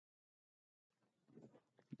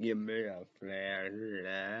Give me a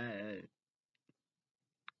flashlight.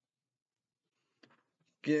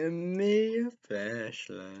 Give me a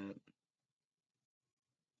flashlight.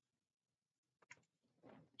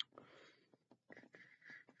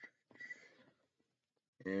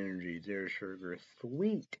 Energy, zero sugar,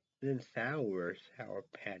 sweet and sour, Sour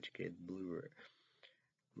Patch Kids blue,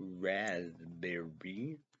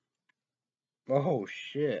 raspberry. Oh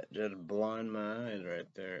shit, just blind my eyes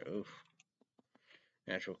right there. Oof.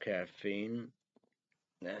 Natural caffeine.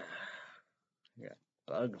 Nah, got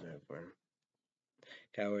bugs everywhere.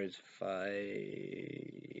 Calories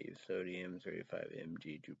 5, sodium 35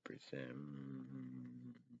 mg,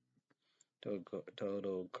 2%.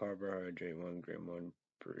 Total carbohydrate 1 gram, 1%.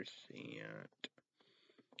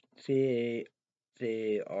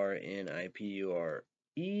 CARNIPURE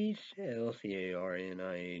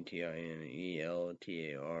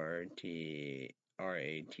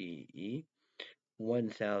LCARNITINELTARTRATE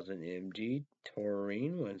 1000 mg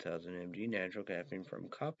taurine, 1000 mg natural caffeine from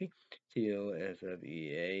coffee,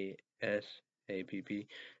 COSFEASAPP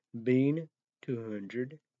bean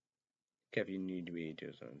 200 caffeine need to be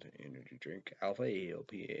 2,000 energy drink alpha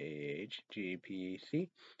ALPAH GPC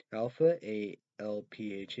alpha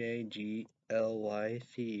ALPHA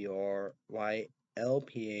GLYCERY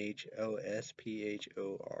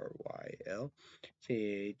LPHOSPHORYL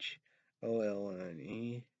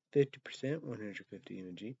CHOLNE 50% 150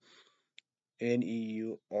 mg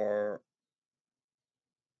NEURO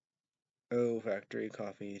factory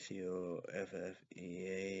coffee COFFEAARA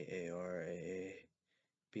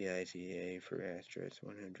BICA for asterisk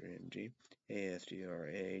 100 mg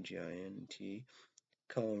ASTRAGINT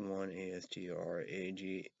colon 1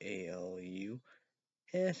 ASTRAGALU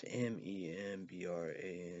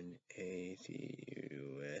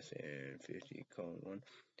SMEMBRANACUSN 50 colon 1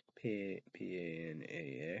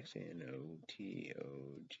 PANAX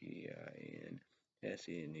NOTOGIN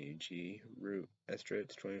SNAG root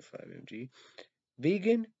asterisk 25 mg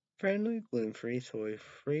vegan friendly gluten free soy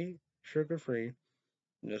free sugar free.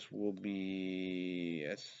 This will be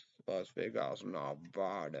Las Vegas,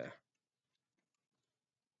 Nevada.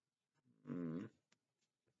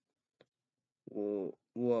 Well,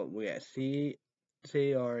 what we got?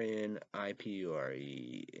 CRNIPURE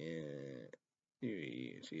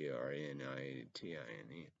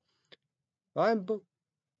CRNITINE. I'm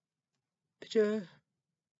picture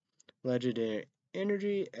legendary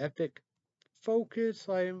energy, epic focus,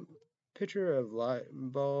 like picture of light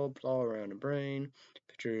bulbs all around the brain.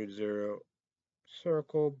 Picture zero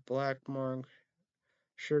circle, black mark.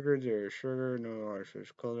 Sugar, zero sugar, no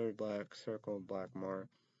artificial color, black circle, black mark.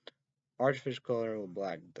 Artificial color with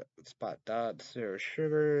black spot dots, zero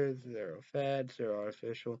sugar, zero fat, zero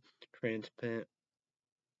artificial. Transparent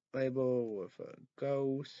label with a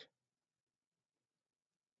ghost.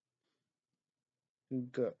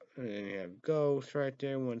 And you have ghost right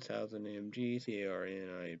there, 1000 mg,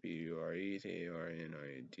 CARNIPURE,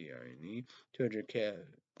 CARNITINE,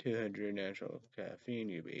 200 natural caffeine,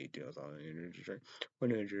 you be 8,000 energy drink,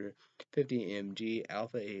 150 mg,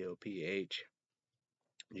 alpha AOPH,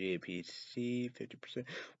 GAPC 50%,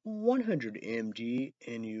 100 mg,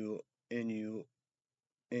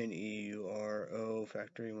 NEURO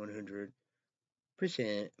factory 100%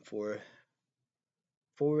 for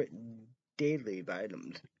daily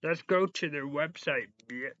vitamins. Let's go to their website,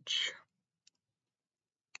 bitch.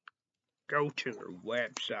 Go to their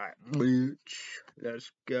website, bitch. Let's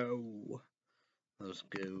go. Let's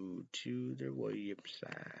go to their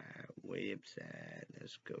website.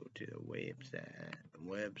 Let's go to the website.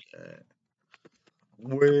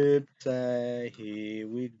 Here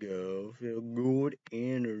we go. Feel good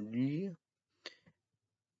energy.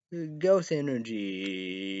 Ghost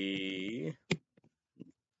energy.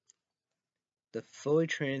 The fully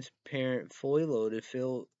transparent, fully loaded,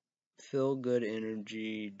 feel good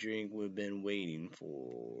energy drink we've been waiting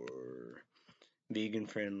for. Vegan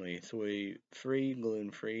friendly, soy free,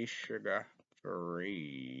 gluten free, sugar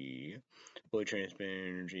free. Fully transparent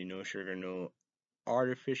energy, no sugar, no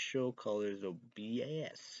artificial colors, no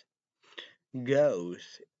BS.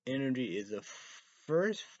 Ghost Energy is the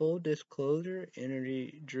first full disclosure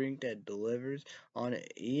energy drink that delivers on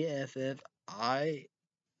EFFI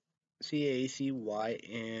CACY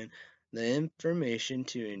and the information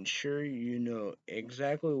to ensure you know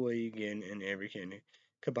exactly what you get in every candy.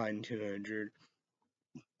 Combined 200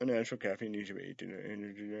 natural caffeine usually 18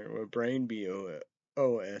 energy drink with brain BOSTING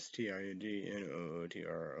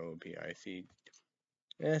NOOTROPIC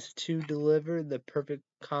as to deliver the perfect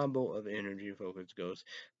combo of energy focus ghosts.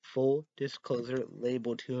 Full disclosure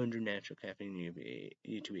label 200 natural caffeine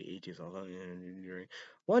UTB is also energy during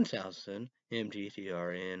 1000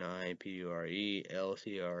 mgcrnipure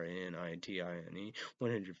lcrnitine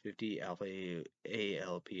 150 alpha alpha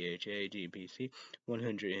gpc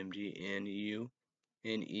 100 mg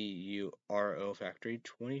NEURO factory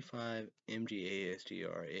 25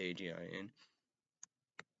 mgASTRAGIN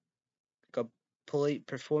complete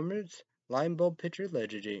performance, line bulb picture,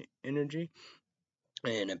 legendary energy,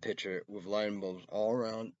 and a picture with line bulbs all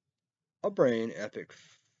around, a brain, epic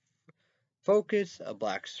focus, a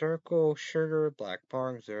black circle, sugar, black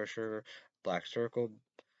bar, zero sugar, black circle,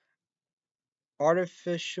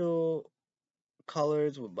 artificial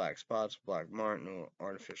colors with black spots, black mark, no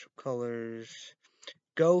artificial colors.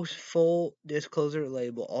 Ghost full disclosure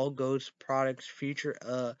label. All Ghost products feature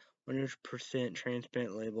a 100%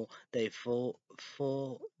 transparent label. They full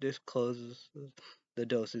discloses the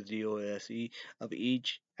dosage DOSE of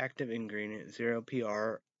each active ingredient. 0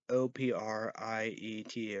 PR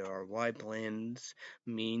OPRIETARY blends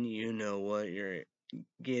mean you know what you're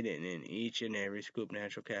getting in each and every scoop.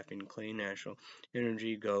 Natural caffeine, clean natural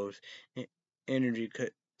energy goes. Energy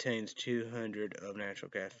contains 200 of natural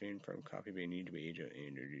caffeine from coffee bean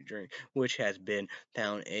energy drink, which has been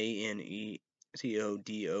found ANECODOTALY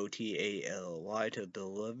to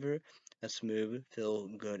deliver a smooth,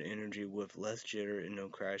 feel-good energy with less jitter and no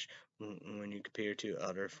crash when you compare to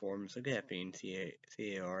other forms of caffeine. CARNIPURE,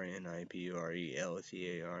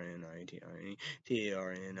 LCARNITINE,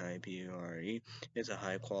 CARNIPURE is a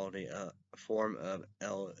high-quality form of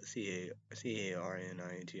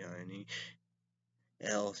LCARNITINE.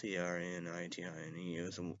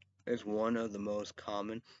 LCRNITINE is one of the most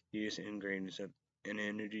common used ingredients of an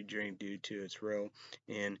energy drink due to its role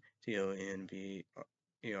in CONVERTING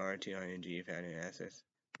fatty acids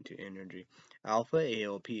into energy. Alpha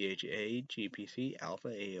ALPHA GPC. Alpha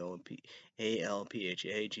ALPHA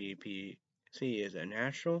GPC is a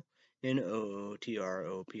natural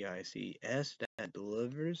nootropics that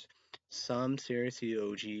delivers some serious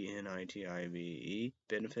COGNITIVE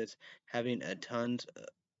benefits. Having a tons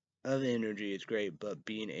of energy is great, but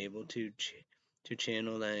being able to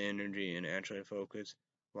channel that energy and actually focus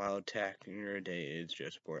while attacking your day is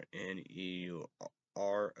just important.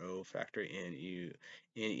 NEURO factory.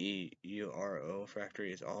 NEURO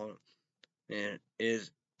factory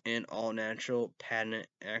is an all-natural patent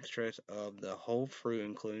extract of the whole fruit,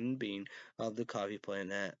 including bean, of the coffee plant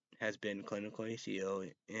that has been clinically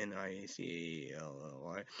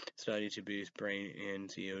CONICALY studied to boost brain and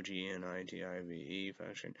COGNITIVE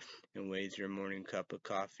function in ways your morning cup of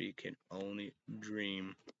coffee can only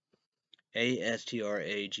dream.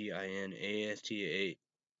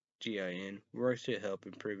 ASTRAGIN works to help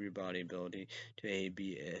improve your body ability to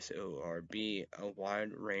absorb a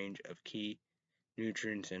wide range of key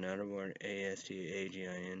nutrients. In other words,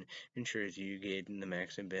 ASTAGIN ensures you get the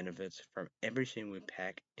maximum benefits from everything we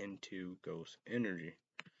pack into Ghost Energy.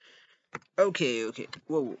 Okay.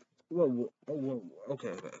 Whoa.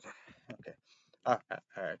 Okay. Alright,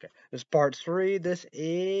 okay. This is part 3. This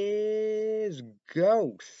is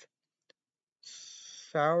Ghost.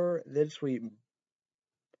 Sour, then sweet.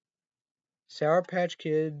 Sour Patch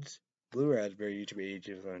Kids, Blue Raspberry, UTB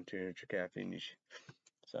ages on 200 caffeine each.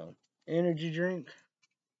 So, energy drink.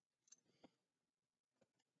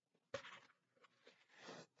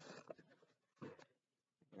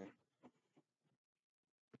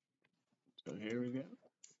 So here we go.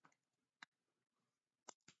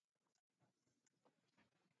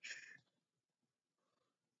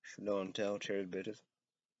 Show and tell, cherry bitches.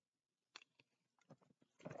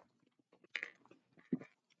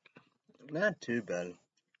 Not too bad.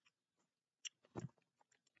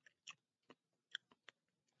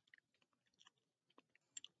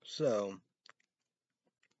 So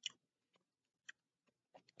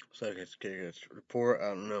I guess report, I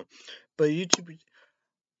don't know. But YouTube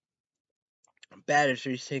bad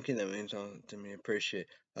is thinking that means something to me. Appreciate.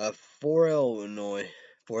 For Illinois.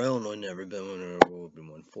 For Illinois, never been one, or will be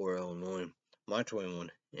one. For Illinois, my 21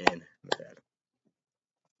 and my dad.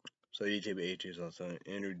 So YouTube H is also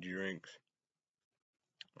energy drinks.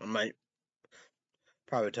 I might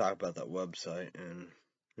probably talk about that website and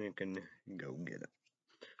you can go get it.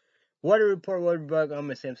 Weather report, weather bug on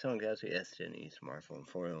my Samsung Galaxy S10e smartphone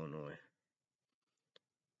for Illinois.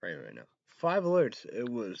 Right now. 5 alerts. It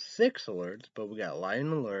was 6 alerts, but we got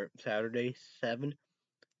lightning alert Saturday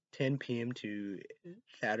 7:10 p.m. to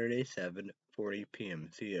Saturday 7:40 p.m.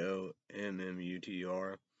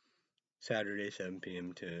 COMMUTR. Saturday 7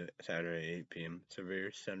 p.m. to Saturday 8 p.m.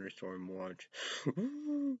 Severe thunderstorm watch.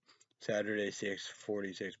 Saturday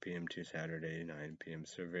 6:46 p.m. to Saturday 9 p.m.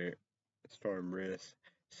 Severe storm risk.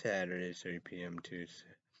 Saturday 3 p.m. to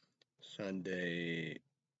Sunday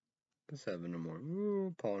 7 in the morning.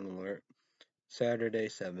 Ooh, pollen alert. Saturday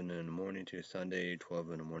 7 in the morning to Sunday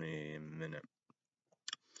 12 in the morning minute.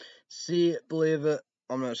 See it, believe it.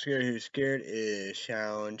 I'm not scared. Who's scared is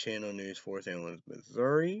Shawn Channel News 4th St. Louis,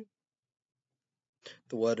 Missouri.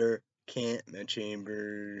 The weather, Kent, Matt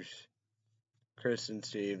Chambers, Kristen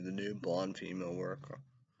Steve, the new blonde female work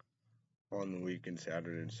on the weekend,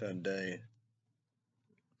 Saturday and Sunday.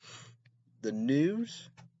 The news,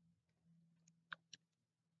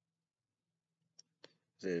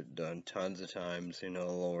 they've done tons of times,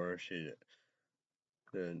 Laura,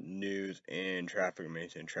 the news and traffic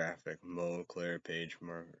maintenance, traffic, Mo, Claire, Page,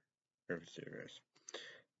 Margaret, Service.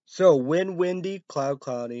 So, wind, windy, cloud,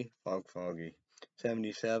 cloudy, fog, foggy.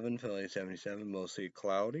 77, Philly 77, mostly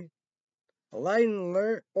cloudy. A lightning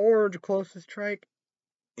alert, orange closest strike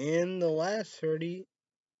in the last 30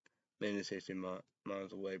 minutes, 60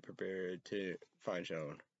 miles away, prepared to find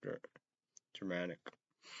shown. Dramatic.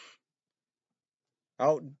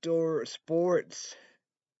 Outdoor sports.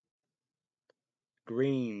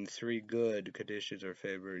 Green, 3 good. Conditions are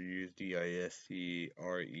favored. Use DISCRETIN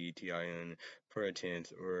for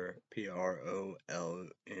attendance or PROLNGD.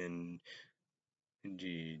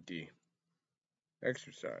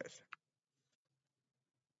 Exercise.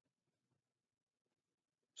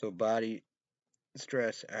 So body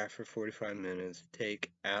stress after 45 minutes.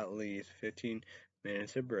 Take at least 15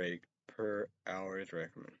 minutes of break per hour is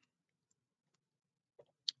recommended.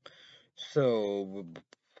 So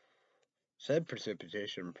said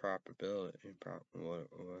precipitation probability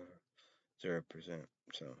 0%.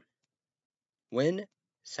 So wind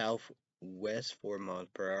southwest 4 miles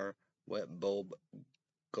per hour. Wet bulb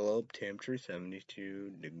globe temperature 72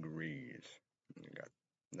 degrees. Got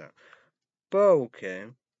that.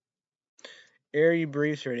 Okay. Air you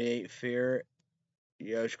breathe 38 fair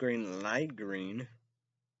yellowish green light green.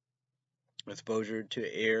 Exposure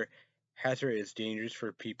to air hazard is dangerous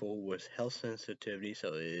for people with health sensitivity,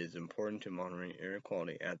 so it is important to monitor air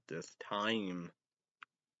quality at this time.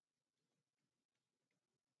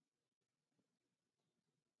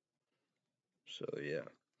 So yeah.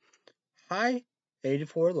 High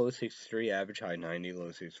 84, low 63, average high 90,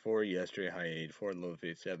 low 64. Yesterday high 84, low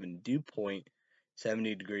 57. Dew point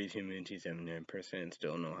 70 degrees, humidity 79%.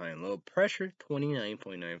 Still no high and low. Pressure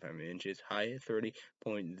 29.95 inches, high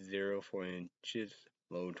 30.04 inches,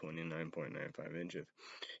 low 29.95 inches.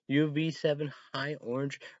 UV 7, high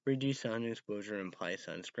orange, reduced sun exposure, imply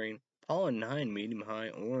sunscreen. Pollen 9, medium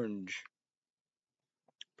high orange.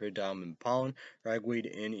 Predominant pollen, ragweed,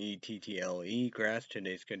 NETTLE, grass.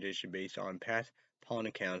 Today's condition based on past pollen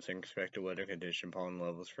accounts and expected weather condition. Pollen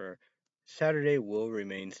levels for Saturday will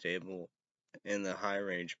remain stable in the high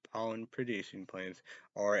range. Pollen producing plants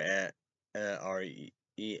are at RELATVLY,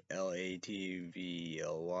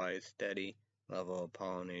 steady level of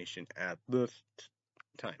pollination at this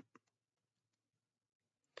time.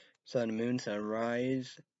 Sun and moon,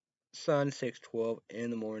 sunrise, sun 6:12 in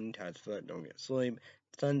the morning, tides foot, don't get sleep.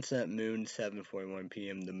 Sunset moon 7:41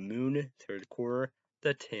 p.m. The moon third quarter,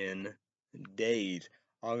 the 10 days,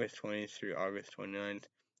 August 20th through August 29th.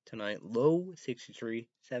 Tonight, low 63,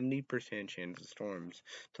 70% chance of storms.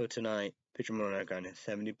 So tonight, picture moon icon has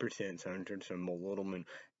 70% sun turn symbol, little moon.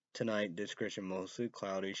 Tonight, description mostly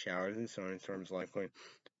cloudy, showers and thunderstorms likely.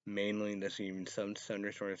 Mainly this evening, some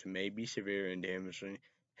thunderstorms may be severe and damaging.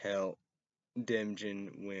 Hail,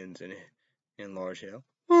 damaging winds and large hail.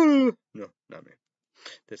 No, not me.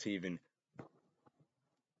 This even.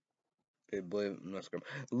 Let's go.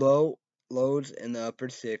 Lows in the upper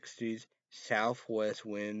 60s. Southwest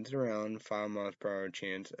winds around 5 miles per hour.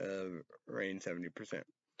 Chance of rain 70%.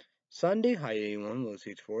 Sunday high 81, low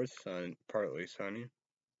 64. Sun partly sunny.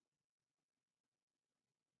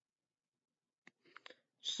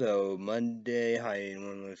 So Monday high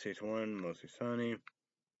 81, low 61, mostly sunny.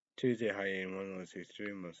 Tuesday high 81, low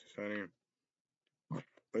 63, mostly sunny.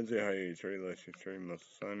 Wednesday high 83, low 63, mostly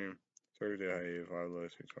sunny. Thursday high 85, low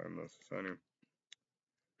 65, mostly sunny.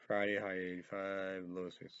 Friday high 85, low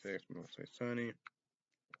 66, mostly sunny.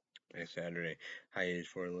 Next Saturday high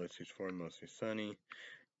 84, low 64, mostly sunny.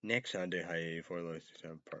 Next Sunday high 84, low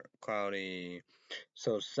 67, part cloudy.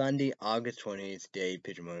 So Sunday, August 28th, day,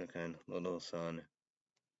 picture moon, little sun,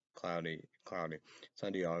 cloudy.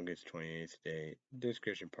 Sunday, August 28th, day,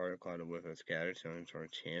 description, part cloudy with a scattered thunderstorm,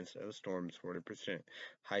 chance of storms 40%.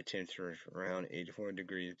 High temperature around 84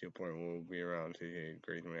 degrees. Dew point will be around 68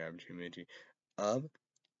 degrees, and average humidity of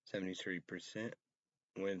 73%.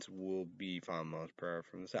 winds will be 5 miles per hour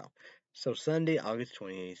from the south. So Sunday, August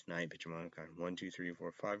 28th, night, picture monochrome. 1, 2, 3,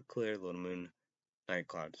 4, 5, clear, little moon, night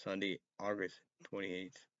cloud. Sunday, August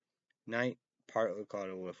 28th, night, partly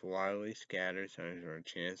cloudy with widely scattered thunderstorm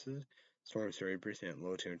chances. Storms 30%,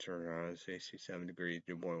 low temperature around 67 degrees.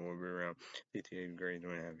 Dew point will be around 58 degrees.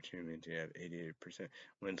 Wind average humidity at 88%.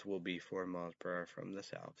 Winds will be 4 miles per hour from the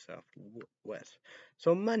south, southwest.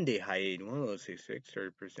 So Monday, high 81, low 66,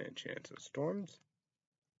 30% chance of storms.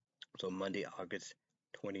 So Monday, August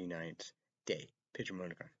 29th, day. Picture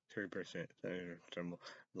monochrome, 30% thermal,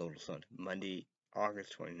 low to sun. Monday,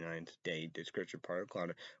 August 29th, day. Description partly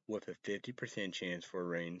cloudy with a 50% chance for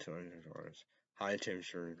rain, thunderstorms. High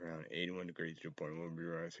temperature around 81 degrees. Dew point will be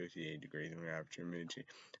around 68 degrees. And average humidity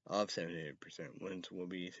of 78%. Winds will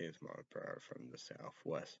be 6 miles per hour from the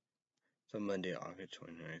southwest. So Monday, August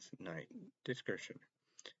 29th, night. Description: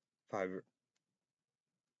 five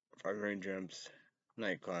raindrops,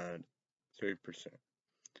 night cloud, 3%.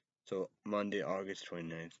 So Monday, August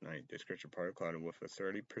 29th, night. Description: partly cloudy with a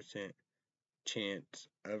 30% chance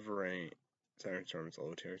of rain. Thunderstorms,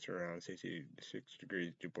 low temperature around 66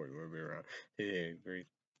 degrees. Dew point will be around 58 degrees.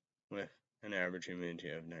 With an average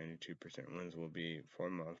humidity of 92%. Winds will be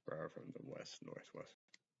 4 miles per hour from the west-northwest.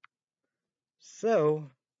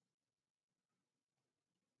 So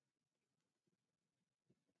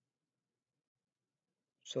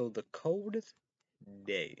the coldest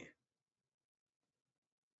day.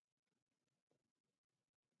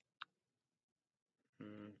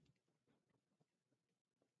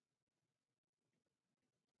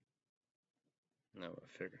 No, I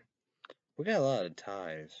figure. We got a lot of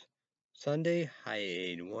ties. Sunday, high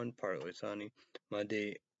 81, partly sunny.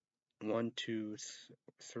 Monday, 1, 2,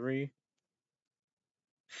 3,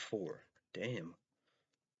 4. Damn.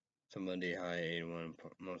 So Monday, high 81,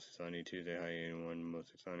 mostly sunny. Tuesday, high 81,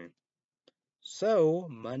 mostly sunny. So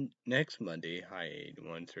next Monday, high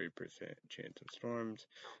 81, 30% chance of storms.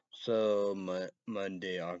 So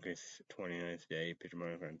Monday, August 29th, day, picture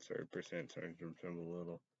monochrome, 30% thunderstorms, a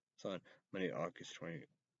little sun. Monday, August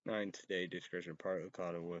 29th, day, discretion partly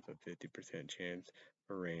cloudy with a 50% chance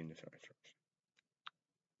for rain and thunderstorms.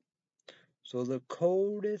 So the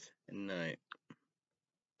coldest night.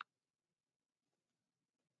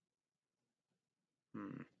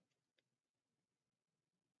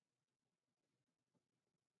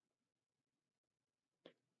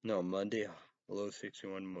 No, Monday, low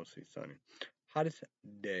 61, mostly sunny. Hottest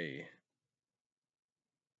day.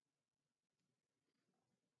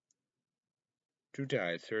 Two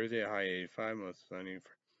tides. Thursday, high 85, mostly sunny.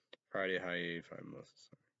 Friday, high 85, mostly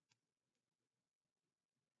sunny.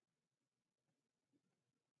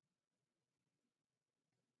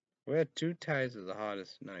 We had two tides of the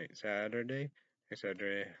hottest night. Saturday,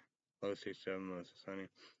 low 67, mostly sunny.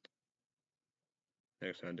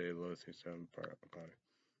 Next Sunday, low 67, partly cloudy.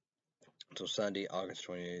 So Sunday, August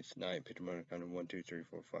 28th, night, picture monochrome, 1, 2, 3,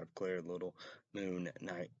 4, 5, clear, little moon,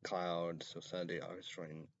 night, cloud. So Sunday, August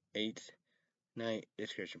 28th, night,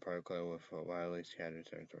 description partly cloudy with a wildly scattered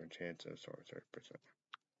thunderstorm chance of storm 30%.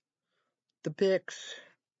 The picks.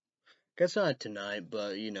 Guess not tonight,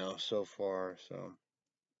 but so far,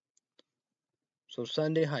 So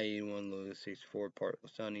Sunday, high 81, low 64, partly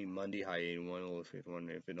sunny. Monday, high 81, low 61.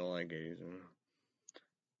 If you don't like it,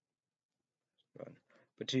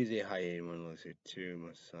 but Tuesday, high 81, low 62,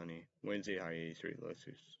 most sunny. Wednesday, high 83, low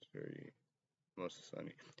 63, most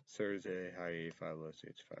sunny. Thursday, high 85, low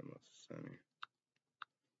 65, most sunny.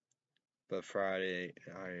 But Friday,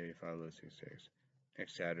 high 85, low 66.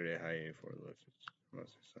 Next Saturday, high 84, low 66,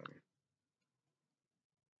 mostly sunny.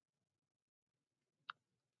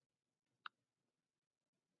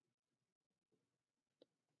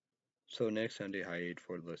 So next Sunday, high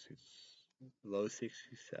 84, low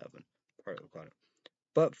 67, partly cloudy.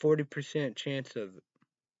 But 40% chance of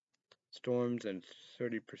storms and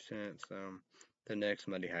 30%. The next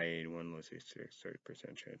Monday, high 81, low 66,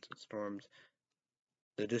 30% chance of storms.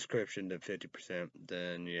 The description to 50%,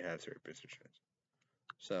 then you have 30% chance.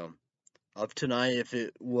 So up tonight, if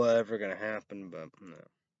it was ever gonna happen, but no.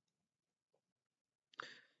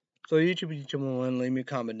 So YouTube 1, leave me a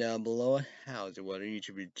comment down below. How's it weather?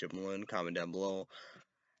 YouTube 1, comment down below.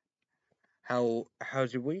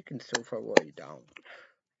 How's your week and so far what are you doing?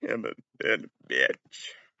 I'm a bad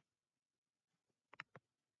bitch.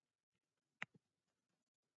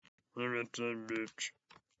 I'm a bitch.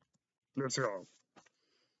 Let's go.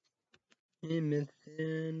 I'm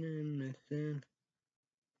missing.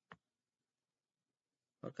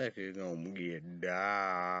 Looks like it's gonna get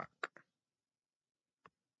dark.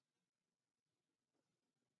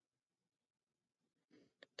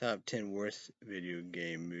 Top 10 worst video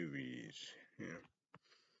game movies. Yeah.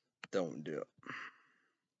 Don't do it.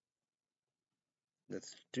 The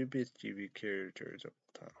stupidest TV characters of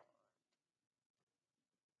all time.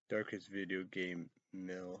 Darkest video game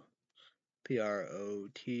mill.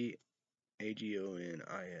 PROTAGONIST.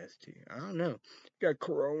 I don't know. Got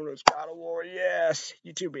Corona's God of War, yes.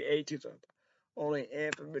 YouTube 80s. Only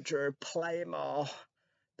infantry play them all.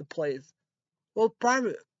 The place. Well,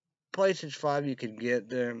 private PlayStation 5 you can get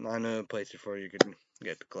there. I know PlayStation 4 you can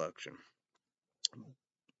get the collection.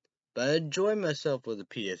 But I enjoyed myself with the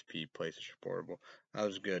PSP PlayStation Portable. I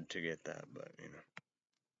was good to get that, but you know.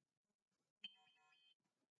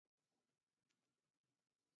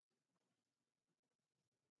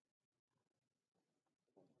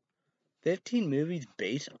 15 movies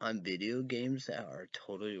based on video games that are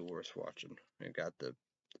totally worth watching. I got the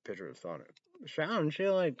picture of Sonic. Sound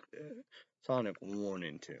shit like Sonic 1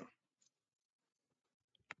 and 2.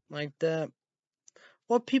 Like that.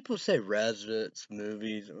 What people say Residents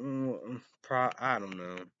movies. I don't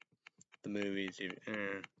know. The movies.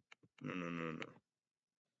 No.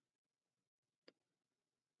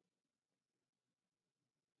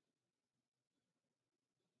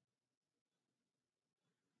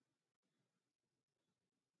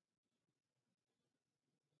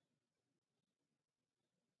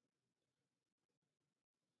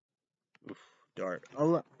 Oof, dark.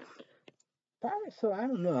 So I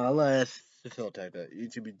don't know. I'll ask the Phil type that.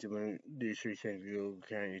 YouTube doing these 3 things. Google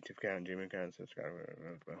account, YouTube account, Gmail account, subscribe.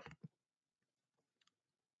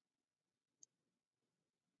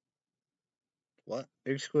 What?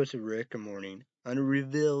 Exclusive Rick and Morning.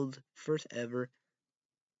 Unrevealed first ever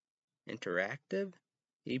interactive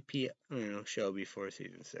EP show before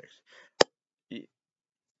season 6.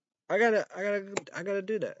 I gotta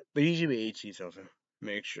do that. But YouTube HDs also.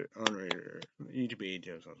 Make sure unrated. YouTube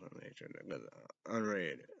HDs also make sure that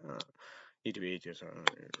unrated. YouTube HDs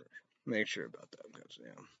unrated. Make sure about that because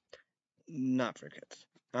not for kids.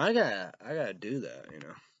 I gotta do that.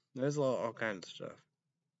 There's all kinds of stuff.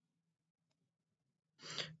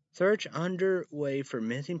 Search underway for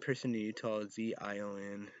missing person in Utah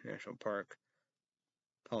Zion National Park.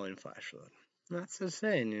 Calling flash flood. That's the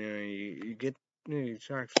saying, you get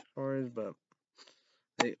shark stories, but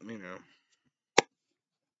they,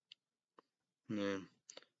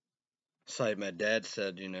 it's like my dad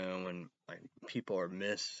said, when like people are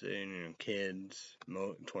missing, kids,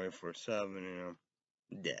 24/7,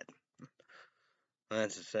 dead.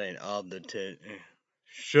 That's the saying. All the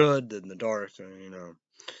should in the dark, so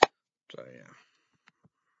So yeah,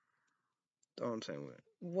 don't say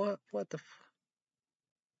what the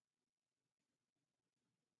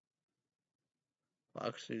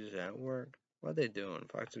Foxes at work? What are they doing?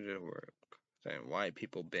 Foxes at work. Saying white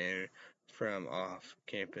people banned from off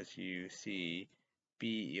campus UC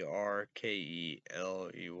BERKELEY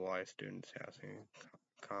students housing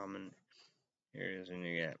common areas, and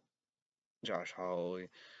you got Josh Hawley,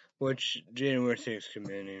 which January 6th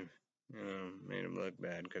committee made him look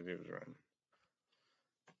bad because he was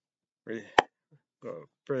running.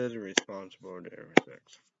 President responsible to January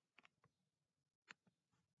 6th.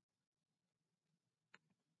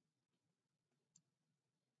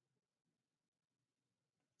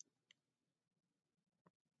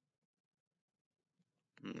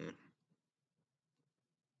 Mm.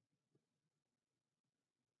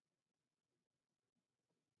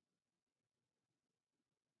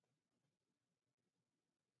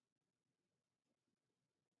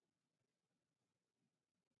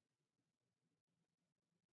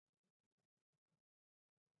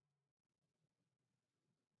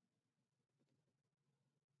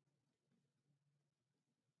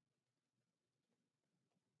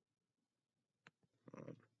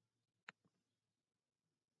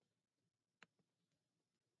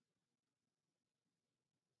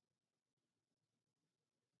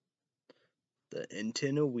 The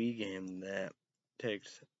Nintendo Wii game that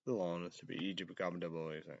takes the longest to beat Egypt become double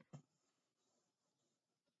A.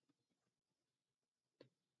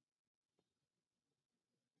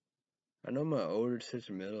 I know my older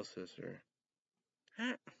sister, middle sister,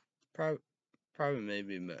 probably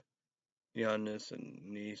maybe met youngest and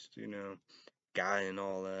niece, guy and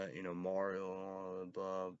all that, Mario and all the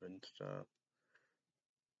above and stuff.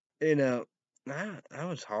 That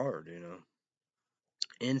was hard,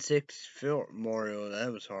 N6 Mario,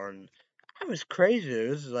 that was hard. That was crazy. It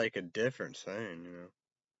was like a different thing,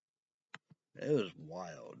 It was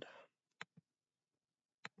wild.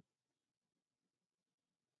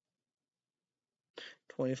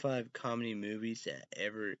 25 comedy movies that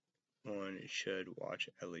everyone should watch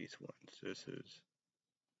at least once. This is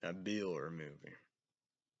a Bueller movie.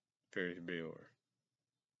 Ferris Bueller.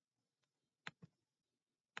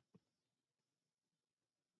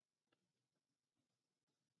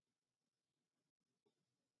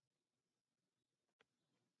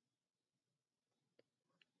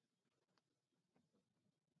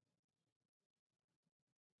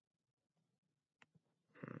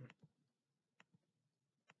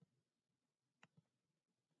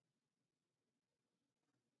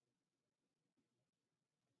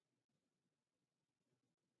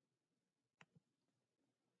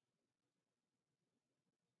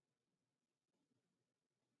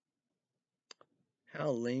 How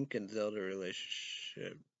Link and Zelda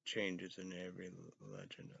relationship changes in every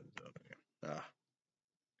Legend of Zelda game.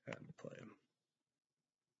 Had to play them.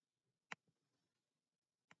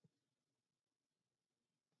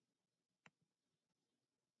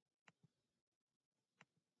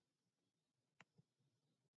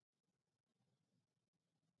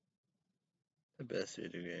 The best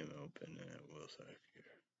video game open at Will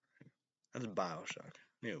here. That's Bioshock.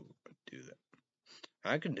 You do that.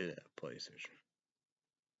 I can do that at PlayStation.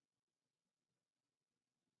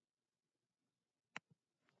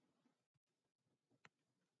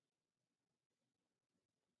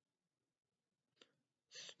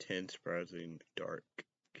 It's 10 surprising dark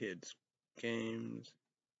kids games.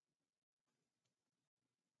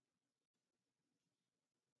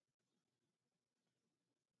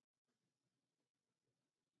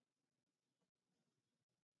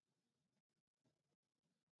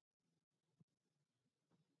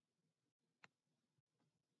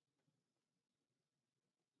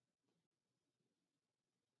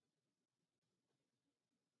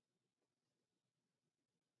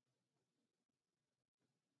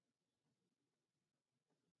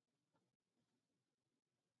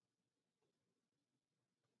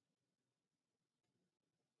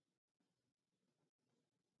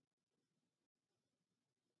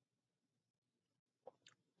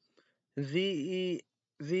 VELENSKY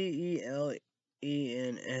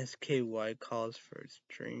calls for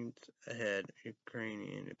strength ahead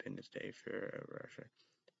Ukrainian Independence Day, fear of Russia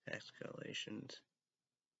escalations.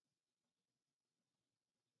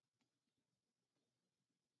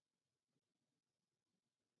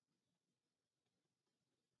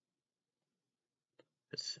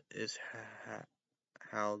 This is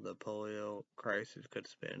how the polio crisis could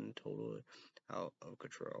spin totally out of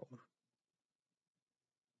control.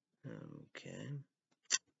 Okay.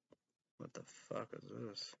 What the fuck is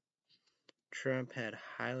this? Trump had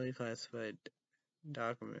highly classified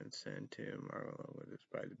documents sent to Mar-a-Lago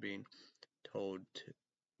despite being told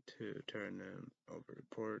to turn them over.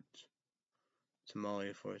 Reports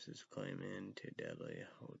Somali forces claim into deadly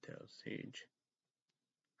hotel siege.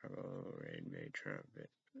 Mar-a-Lago raid made Trump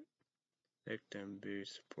victim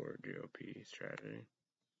boost support GOP strategy.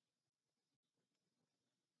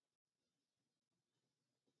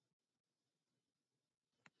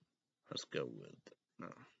 Let's go with no.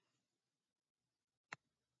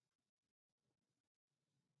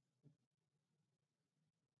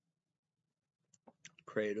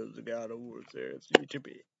 Kratos, the God of War, there. It's YouTube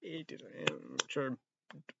 8 and try to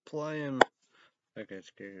play him. Okay,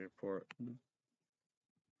 scary report.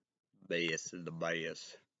 Bass is the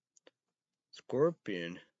bass.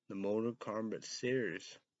 Scorpion, the Mortal Kombat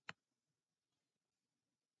series.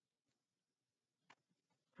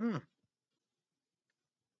 Huh.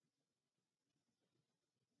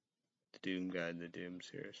 The Doom Guy, the Doom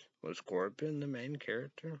series. Was Scorpion the main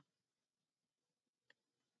character?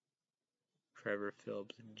 Trevor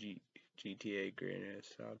Phillips, GTA Grand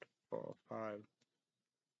Theft Auto 5.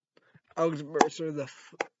 Alex Mercer, the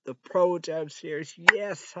prototype series.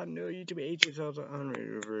 Yes, I know YouTube Agents was an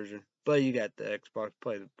unrated version, but you got the Xbox,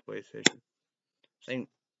 play the PlayStation. Same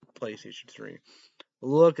PlayStation 3.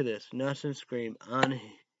 Look at this. Nothing scream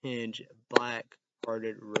unhinged,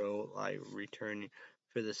 black-hearted roguelike returning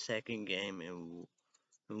for the second game in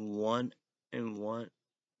one's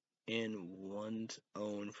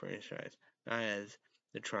own franchise. Not as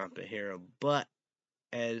the trumpet hero, but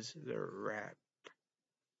as the rap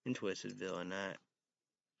and twisted villain.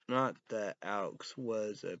 Not that Alex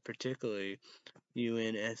was a particularly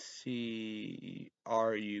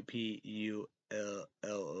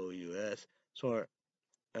UNSCRUPULLOUS sort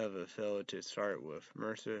of a fellow to start with.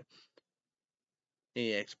 Mercer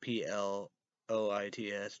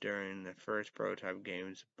EXPLOITS during the first prototype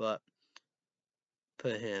games, but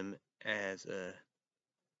put him as a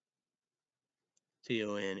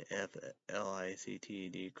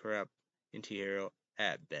CONFLICTD corrupt anti-hero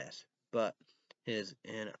at best, but his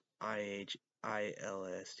NIHILSTIC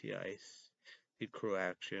cruel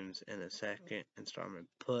actions in the second installment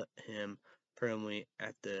put him firmly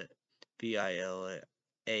at the VILAINOUS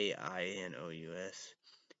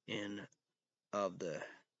end of the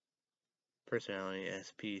personality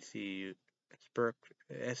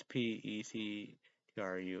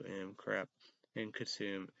SPECTRUM crap and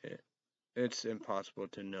consume it. It's impossible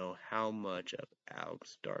to know how much of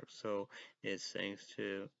Alex's dark soul is thanks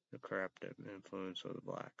to the corruptive influence of the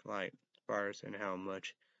black light virus and how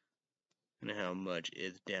much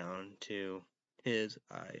is down to his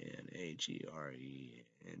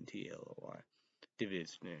INAGRENTLOY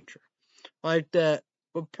devious nature. Like that,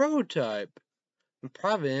 but prototype and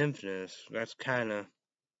Private Infinite, that's kinda,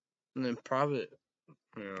 and then Private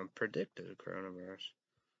predicted coronavirus.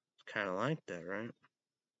 It's kind of like that, right?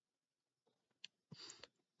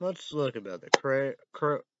 Let's look about the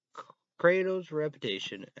Kratos'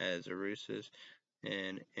 reputation as Erusus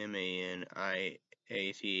and Maniacal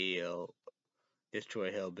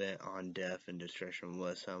destroy Hellbent on death and destruction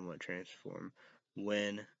was somewhat transformed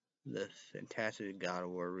when the fantastic God of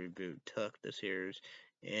War reboot took the series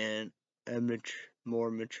in a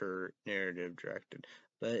more mature narrative direction.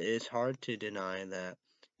 But it's hard to deny that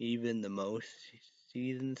even the most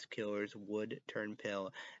seasoned killers would turn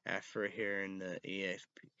pale after hearing the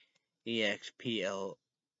EXPLOITIS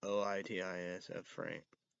of Frame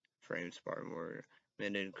Spartan Warrior.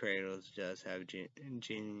 Mended Kratos does have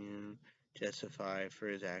genuine justify for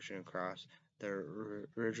his action across the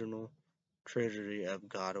original trilogy of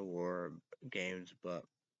God of War games, but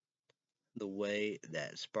the way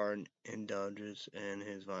that Spartan indulges in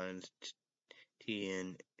his violence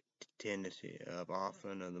and tendency of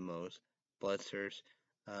often of the most bloodthirst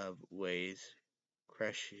of ways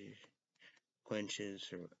quenches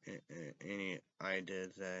any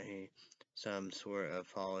ideas that he some sort of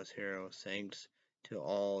flawless hero thanks to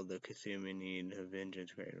all the consuming need of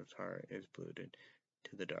vengeance. Kratos' heart is polluted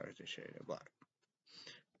to the darkest shade of black.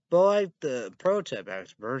 But like the prototype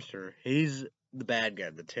Max Mercer, he's the bad guy,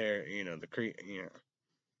 the terror,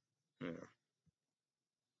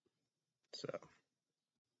 so.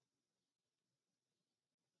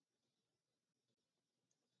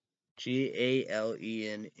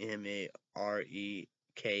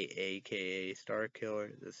 GALENMAREKAKA Star Killer,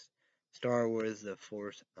 the Star Wars The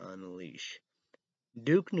Force Unleashed.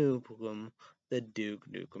 Duke Nukem, the Duke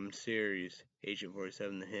Nukem series. Agent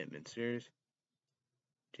 47, the Hitman series.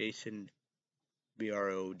 Jason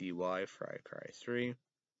Brody, Far Cry 3.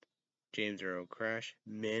 James Earl Crash,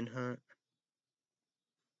 Manhunt.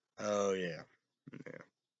 Oh yeah.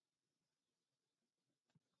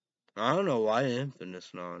 I don't know why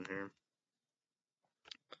Infinite's not on here.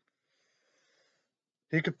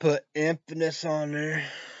 You could put Infinite on there.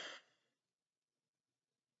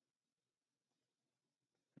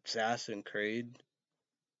 Assassin's Creed.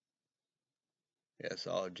 Yes,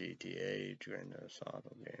 all GTA, Grand Theft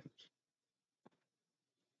Auto games.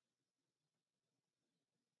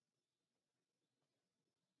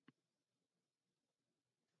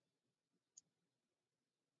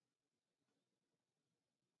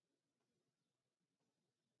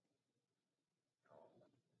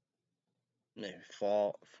 Maybe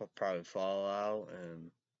probably Fallout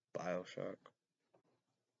and Bioshock.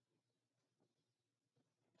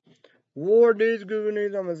 War news, Google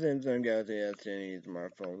News. I'm a Samsung Galaxy S10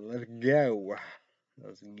 smartphone. Let's go.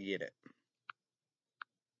 Let's get it.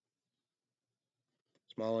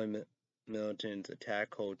 Somali militants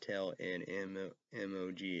attack hotel in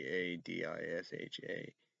Mogadishu.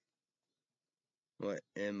 What?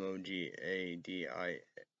 Mogadishu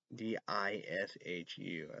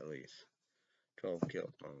at least. 12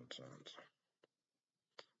 killed. Moment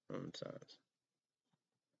silence.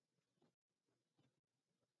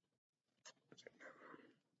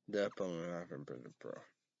 Death penalty life in prison, pro.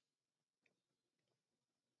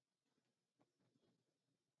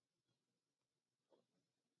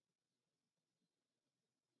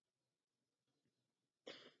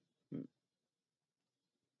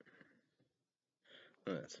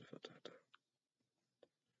 That's a photo.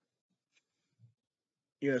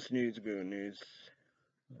 U.S. News, Google News.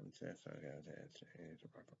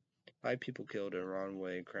 5 people killed in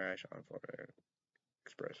runway crash on Florida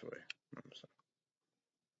Expressway.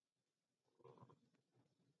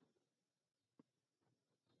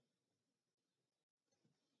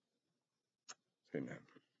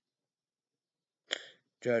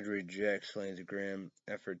 Judge rejects Lindsey Graham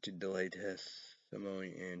effort to delay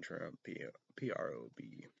testimony in Trump PROB.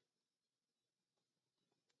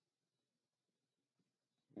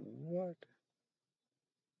 What?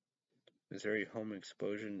 Missouri home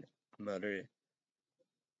explosion.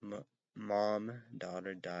 Mom,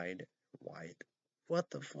 daughter died. White.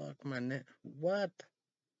 What the fuck, man? What?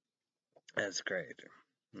 That's crazy.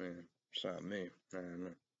 Man, it's not me. I don't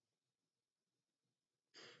know.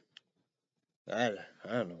 I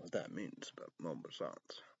don't know what that means, but mobile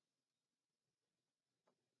silence.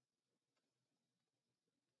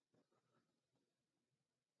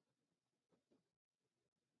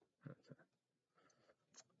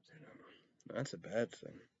 That's a bad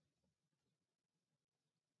thing.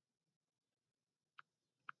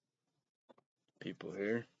 People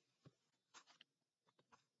here.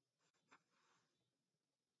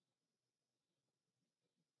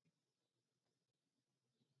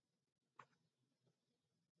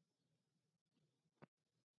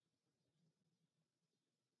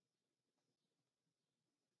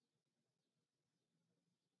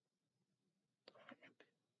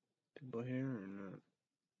 people here or not?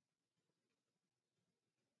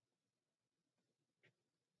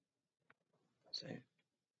 Say.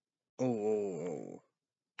 Oh.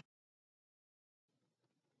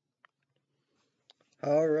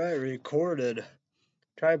 Alright, recorded.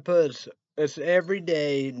 Try to put it's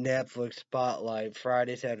everyday Netflix spotlight,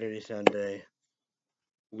 Friday, Saturday, Sunday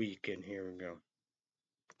weekend. Here we go.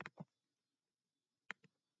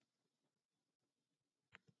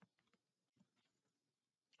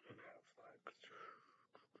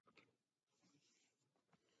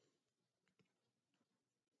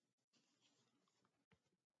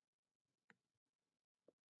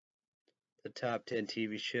 The top 10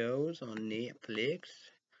 TV shows on Netflix.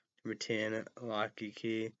 Number 10, Lock and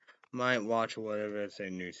Key. Might watch whatever, say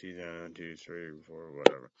new season, 1, 2, 3, 4,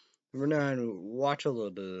 whatever. Number 9, watch a little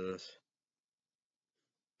bit of this.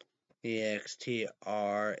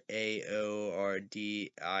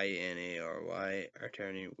 EXTRAORDINARY.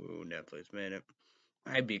 Attorney, ooh, Netflix made it.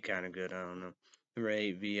 I'd be kind of good, I don't know. Number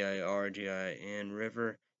 8, VIRGIN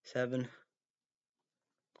River. 7,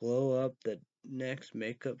 Glow Up, the next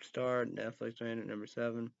makeup star. Netflix made it. Number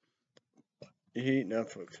 7, Heat.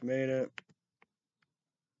 Netflix made it.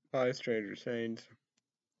 5, Stranger Things.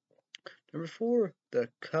 Number 4, The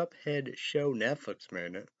Cuphead Show. Netflix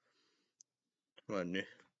made it. When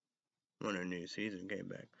a new season came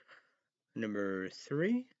back. Number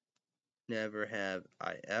 3, Never Have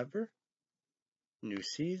I Ever. New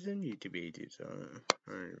season, YouTube 18, so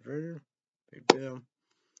big deal.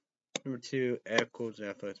 Number 2, Echoes.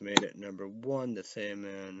 Netflix made it. Number 1, The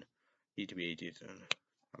Sandman. YouTube 18, so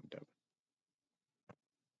I'm done.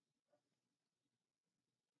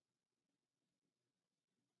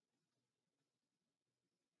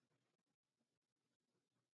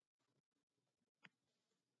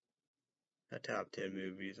 The top 10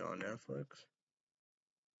 movies on Netflix.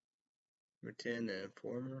 Number 10, The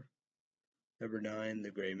Informer. Number 9,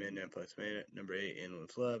 The Gray Man. Netflix made it. Number 8,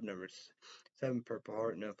 Endless Love. Number 7, Purple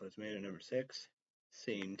Heart. Netflix made it. Number 6,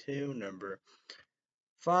 Scene 2. Number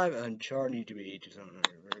 5, Uncharted. YouTube 18, so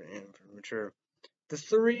for mature. The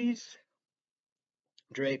threes,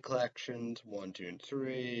 Drake Collections, 1, 2, and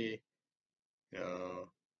 3.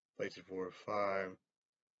 Places 4, 5.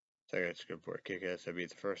 So I got to skip for it. Kick-Ass, I beat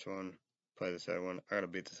the first one. Play the second one. I gotta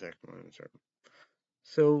beat the second one.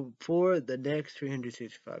 So for the next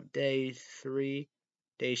 365 days, 3,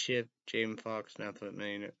 Day Shift, Jamie Foxx, Netflix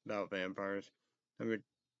made it about vampires. Number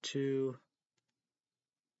 2,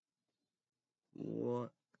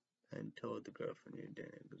 what? I told the girlfriend you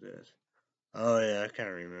didn't exist. Oh yeah, I kind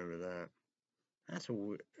of remember that. That's a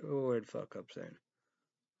weird fuck up saying.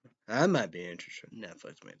 I might be interested.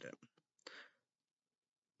 Netflix made that.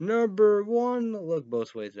 Number 1, Look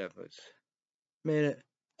Both Ways. Netflix made it.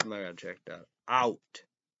 I gotta check that out.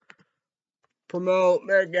 Promote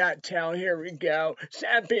American Got Talent. Here we go.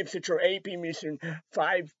 7 p.m. Central, 8 p.m. Eastern,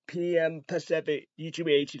 5 p.m. Pacific. YouTube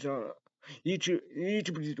 18 on YouTube.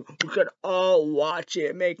 We could all watch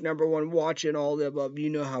it. Make number 1. Watch it. All the above. You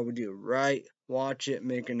know how we do, right? Watch it.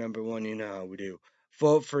 Make it number 1. You know how we do.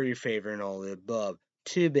 Vote for your favorite and all the above.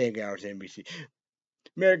 2 big hours NBC.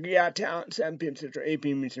 American Got Talent. 7 p.m. Central, 8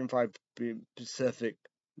 p.m. Eastern, 5 p.m. Pacific.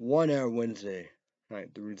 1 hour Wednesday.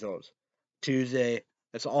 Alright, the results. Tuesday.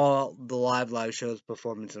 That's all the live shows,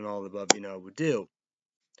 performance, and all the above. You know we do.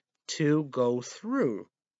 2, go through.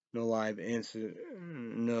 No live instant,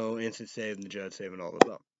 no instant save, and the judge saving all the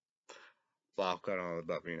above. Block cut all the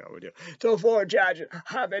above. You know we do. So 4 judges,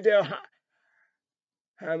 how they do,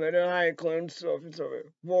 including stuff and so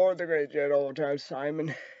for the great judge all the time,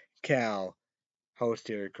 Simon Cowell, host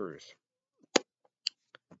Terry Crews.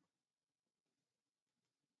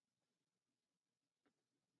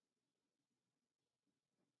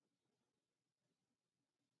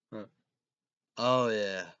 Huh. Oh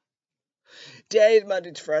yeah. Days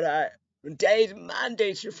Monday to Friday. Days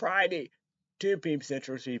Mondays to Friday. 2 p.m.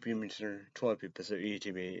 Central, 3 p.m. Eastern, 12 p.m. Pacific,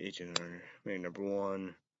 ETV, each and made number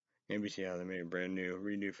 1. NBC how they made a brand new,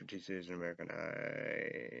 renewed for 2 seasons. American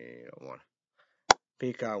Idol 1.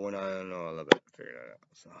 Peacock when I don't know, I love it. Figured it out.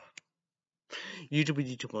 So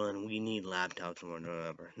YouTube 1. We need laptops more than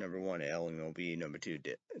ever. Number 1, LMOB. Number 2,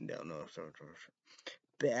 don't know.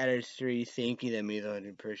 Battery, thank you. That means I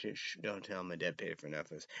appreciate. Don't tell my dad paid for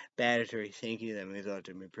Netflix. Battery, thank you. That means I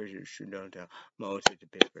appreciate. Don't tell. Mo to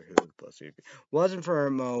pay for Hulu Plus TV. Wasn't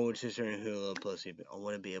for Mo sister and Hulu Plus TV. I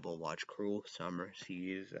want to be able to watch Cruel Summer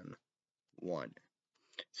Season 1.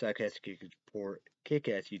 Psycast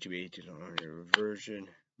Kick-Ass YouTube 18 on your version.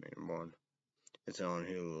 Main 1. It's on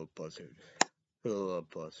Hulu Plus. Hulu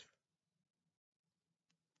Plus.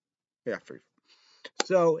 Yeah, free.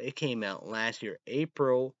 So it came out last year,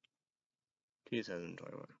 April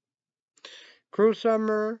 2021. Cruel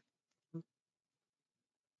Summer.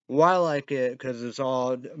 Why I like it? Because it's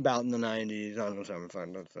all about in the 90s. I know Summer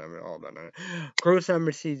Fun. That's all about it. Cruel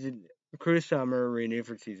Summer renewed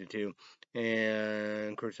for season 2,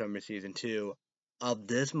 and Cruel Summer season 2 of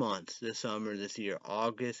this month, this summer, this year,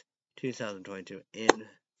 August 2022, in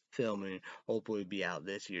filming. Hopefully, be out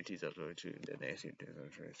this year, 2022, the next year,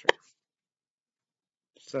 2023.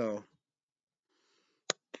 So,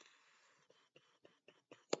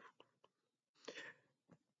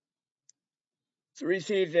 3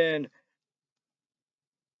 season.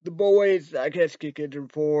 The Boys, I guess, Kick-Kids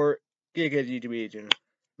Report, Kick-Kids YouTube agent,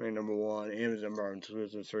 ranked number 1, Amazon Prime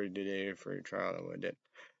exclusive, 30-day free trial, I went it.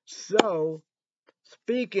 So,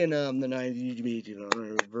 speaking of the 90s YouTube agent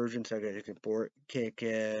version, Kick-Kids Report,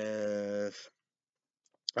 Kick-Ass,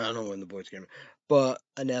 I don't know when The Boys came out, but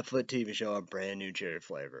a Netflix TV show, a brand new cherry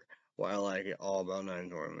flavor. Well, I like it all about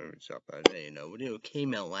 90s horror movie stuff, but you know, it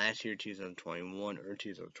came out last year, 2021 or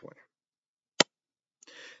 2020.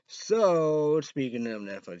 So, speaking of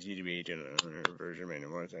Netflix YouTube agent version,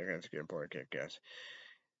 man, 1 second, skip part, Kick-Ass.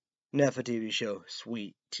 Netflix TV show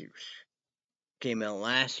Sweet Tooth came out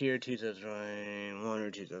last year, 2021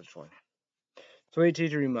 or 2020. Sweet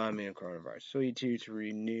Tooth remind me of coronavirus. Sweet Tooth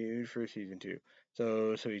renewed for season 2.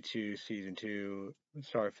 So Sweet Tooth season 2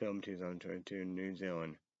 start film 2022 New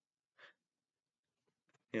Zealand.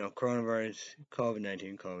 You know, coronavirus,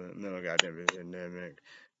 COVID-19, middle goddamn pandemic,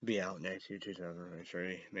 be out next year,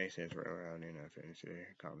 2023. Makes sense for around, you know, fantasy,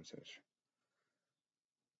 common sense.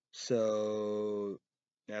 So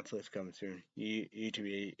Netflix coming soon.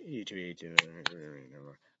 YouTube,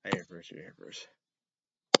 I hear first, you hear first.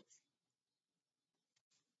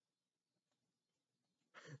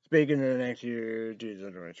 Speaking of next year,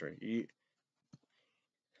 2023,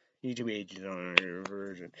 YouTube ages on your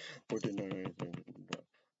version.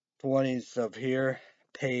 20 stuff here,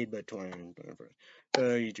 paid but 20. So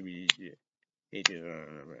YouTube ages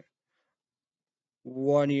on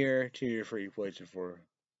 1 year, 2 year free places for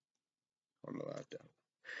on my laptop.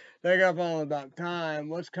 Thank you for all about time.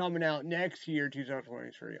 What's coming out next year,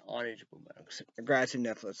 2023, on HBO Max? Congrats to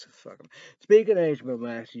Netflix. Fuck them. Speaking of HBO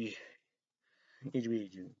Max,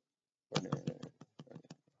 HBO.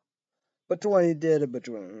 But 20 did it, but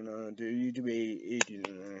 20, dude,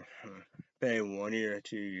 YouTube pay 1 year,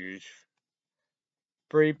 2 years.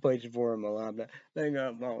 Free places for my laptop. Thank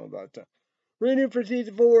you for all about time. Renew for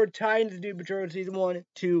season 4, Titans Doom Patrol season 1,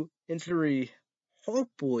 2, and 3.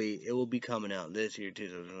 Hopefully, it will be coming out this year,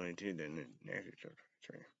 2022, then next year,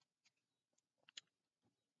 2023.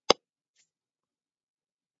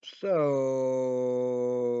 So,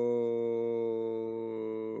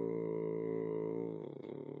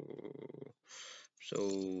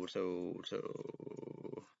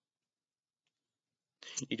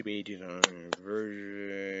 YouTube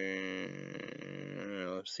version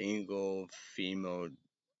of single female,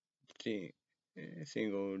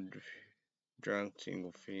 single drunk,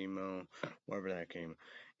 single female, whatever that came.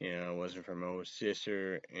 You know, it wasn't from my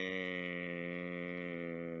sister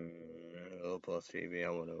and Little Plus TV.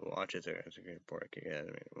 I would have watched it there. It's a good pork. Yeah,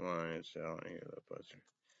 one is on here,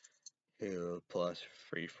 Little Plus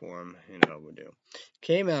Freeform, you know, would do.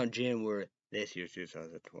 Came out January this year,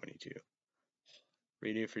 2022.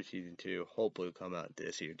 Reading for season 2. Hopefully, will come out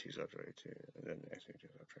this year, 2022. And then next year,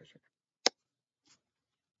 2023.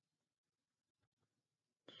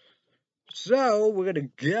 So we're gonna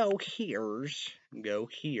go here's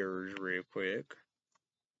real quick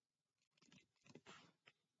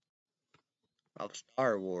of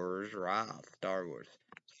Star Wars, right? Star Wars.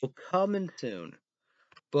 So coming soon.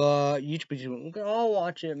 But YouTube, we can all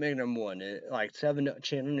watch it. Make number 1. Like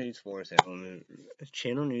Channel News for St.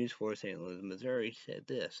 Louis, Missouri said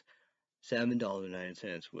this: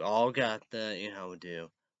 $7.09. We all got the, you know, do.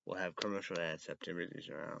 We'll have commercial ads September this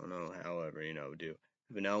year. I don't know, however, you know, do.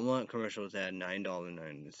 If you don't want commercials at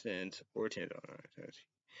 $9.90 or $10.09,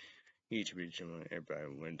 each region, everybody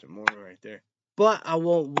wins more right there. But I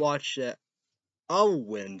won't watch that on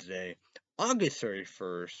Wednesday, August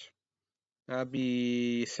 31st. That'll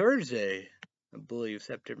be Thursday, I believe,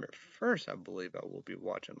 September 1st. I believe I will be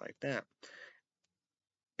watching like that.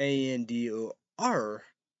 ANDOR,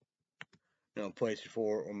 you know, PlayStation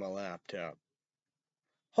 4 on my laptop.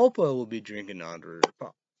 Hopefully, I will be drinking under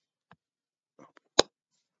pop.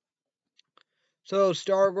 So,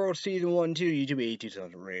 Stargirl Season 1 and 2, YouTube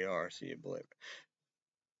 82,000 radar, see you believe.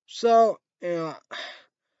 So, you know,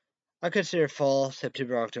 I consider fall,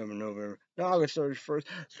 September, October, November, August 31st.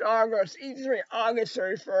 Stargirl Season 3, August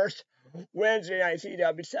 31st. Wednesday night,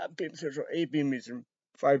 CW, 7 p.m. Central, 8 p.m. Eastern,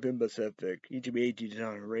 5 p.m. Pacific. YouTube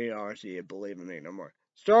 82,000 radar, see you believe me, no more.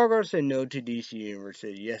 Stargirl said no to DC Universe,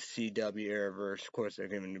 said yes CW Arrowverse. Of course, they're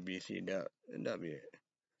giving to be CW.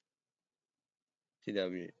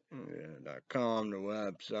 CW.com, the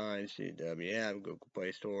website, CW app, Google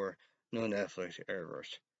Play Store, no Netflix,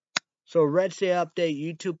 Arrowverse. So, Red State Update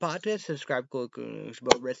YouTube podcast, subscribe, click news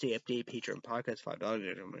about Red State Update Patreon podcast, $5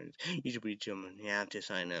 YouTube, you have to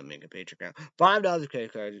sign up, make a Patreon account, $5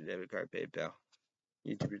 credit card, debit card, PayPal,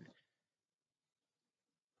 YouTube.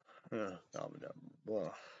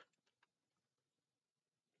 Blah.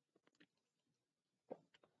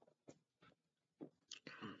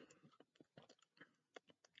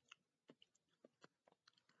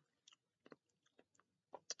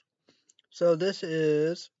 So this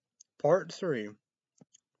is part 3.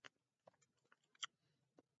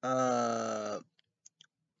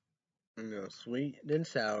 Sweet and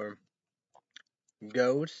sour.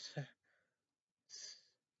 Ghost.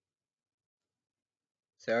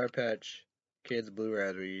 Sour Patch Kids Blue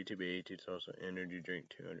Raspberry YouTube 82 also energy drink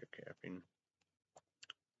 200 caffeine.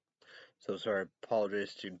 So sorry,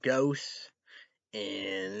 apologies to Ghost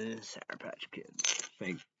and Sour Patch Kids.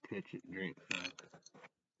 Fake pitch it drink.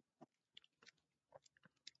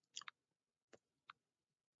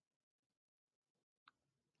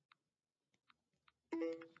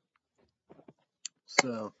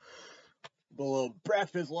 So below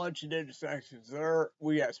breakfast, lunch, and dinner sections there.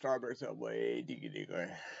 We got Starbucks, Subway, digga.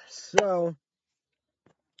 So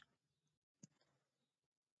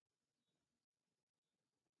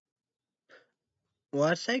well,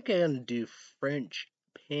 I think I'm gonna do French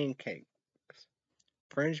pancakes.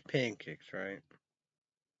 French pancakes, right?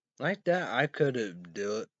 Like that, I could have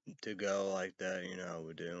do it to go like that, I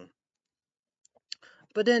would do.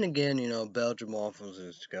 But then again, Belgian waffles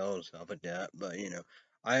is to go and stuff like that. But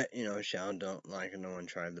Shawn don't like no one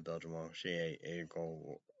tried the Belgian waffles. She ate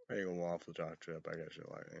Eagle waffles off trip. I guess she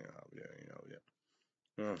like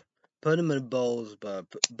put them in bowls, but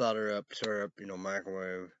put butter up, syrup,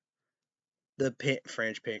 microwave. The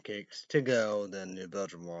French pancakes to go, then the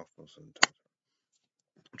Belgian waffles and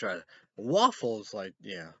try the waffles like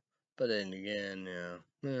but then again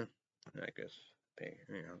I guess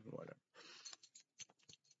whatever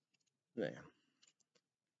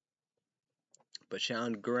but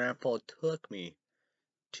Sean Grandpa took me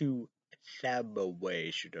to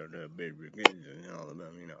Subway. She don't know big and all of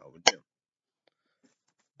them, I would do.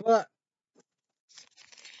 But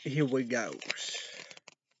here we go.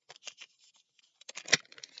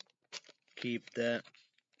 Keep that.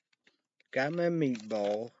 Got my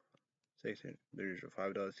meatball. There's a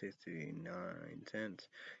 $5.69.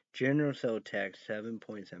 General sale tax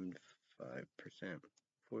 7.75%.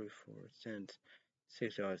 44 cents.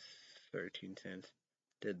 $6.13.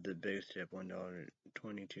 Did the biggest tip $1.22.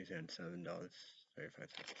 $7.35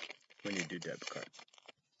 when you do debit card.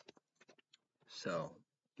 So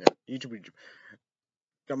YouTube.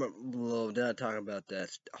 Did I talk about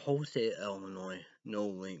that? Wholesale Illinois no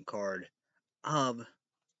link card. Well,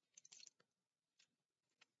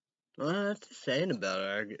 that's saying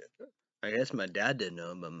about it. I guess my dad didn't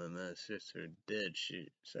know, but my sister did. She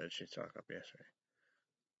said she saw a copy yesterday.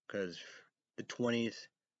 Because the 20th,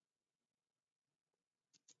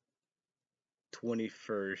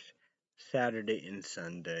 21st, Saturday and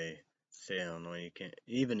Sunday sale. No, you can't.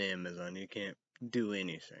 Even Amazon, you can't do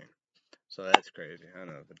anything. So that's crazy. I don't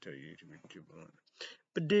know if I tell you YouTube.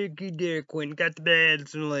 But Dickie Dare Quinn got the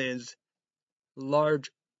bands and lands.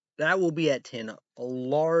 Large. That will be at 10. A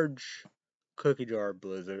large cookie jar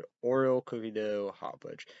blizzard. Oreo cookie dough hot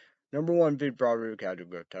fudge. Number 1 food product casual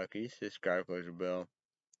Kentucky. Subscribe, close your bell.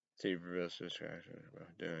 See for real subscribe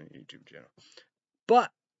doing YouTube channel.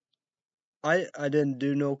 But I didn't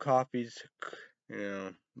do no coffees,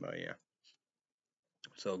 but yeah.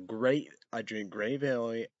 So great. I drink great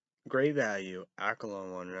value,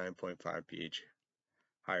 alkaline water 9.5 pH,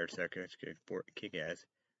 higher seconds, kick ass.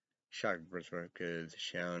 Shock perspective because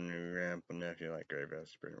Shawn and grandpa nephew like great value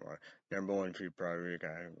spring water. Number 1 food product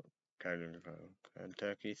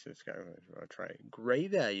Kentucky. Subscribe. I'll try it.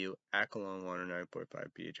 Great value alkaline water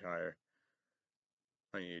 9.5 pH higher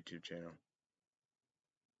on YouTube channel.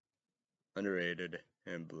 Underrated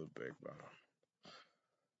and blue big bottle.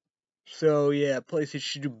 So yeah,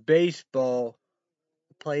 PlayStation baseball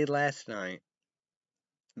played last night.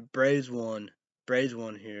 Braves won. Braves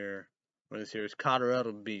won here. When the series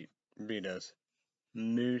Colorado beat us.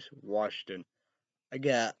 Moose Washington. I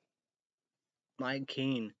got Mike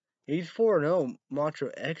Keane. He's 4-0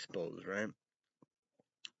 Montreal Expos, right?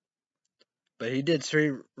 But he did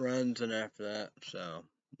 3 runs and after that, so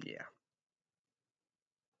yeah.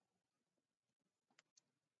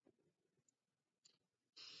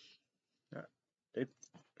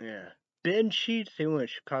 Yeah. Ben Sheets, he went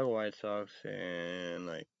Chicago White Sox, and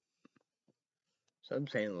like some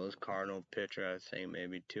St. Louis Cardinal pitcher, I think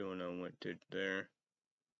maybe 2-0 went to there.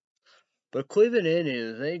 But Cleveland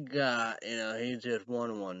Indians, they got, he's just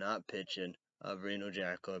 1-1, not pitching. Reno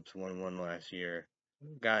Jackalopes 1-1 last year.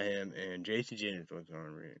 Got him, and JC Jennings was on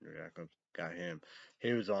Reno Jackalopes. Got him.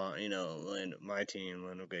 He was on, my team,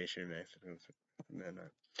 Lando Glacier, Mexico.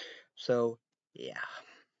 So, yeah.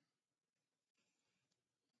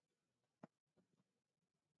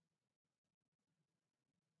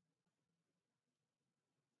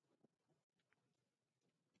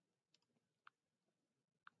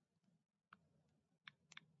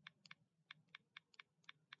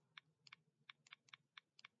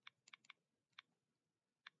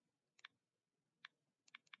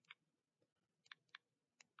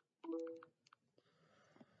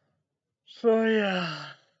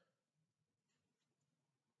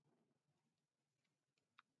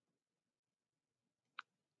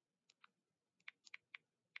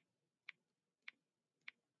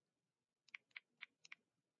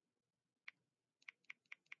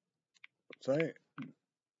 So, yeah.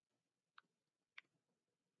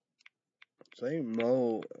 Say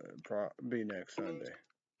Mo probably next Sunday.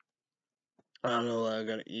 I don't know what I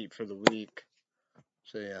gotta eat for the week.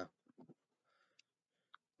 So yeah.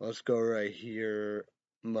 Let's go right here.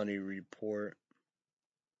 Money report.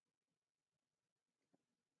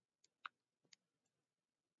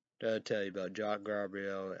 Did I tell you about Jock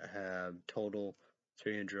Gabriel have total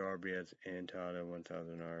 300 RBIs and Tada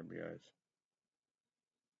 1,000 RBIs.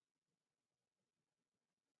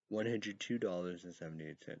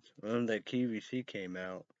 $102.78. When that QVC came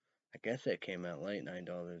out, I guess that came out late,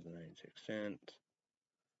 $9.96.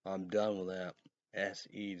 I'm done with that.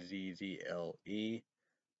 SEZZLE.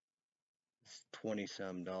 It's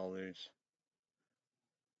 20-some dollars.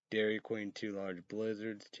 Dairy Queen 2 large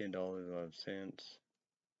blizzards, $10.11.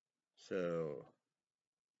 So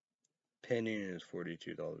penny is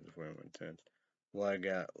 $42.41. Well, I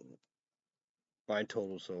got my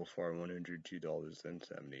total so far $102.78.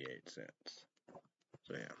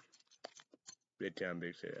 So yeah, big town,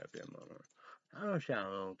 big city, happy mama. I don't know, she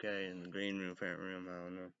okay in the green room, front room. I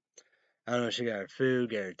don't know. I don't know. She got her food,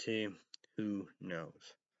 got her tea. Who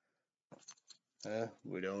knows?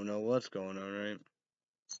 We don't know what's going on, right?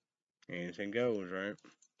 Anything goes, right?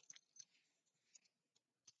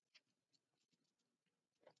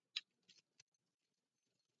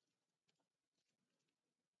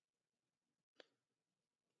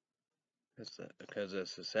 Because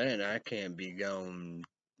it's the saying, I can't be gone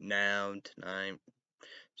now, tonight,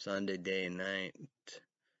 Sunday, day and night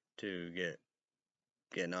to get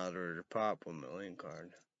an order to pop with my link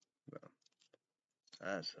card. So,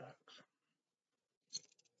 that sucks.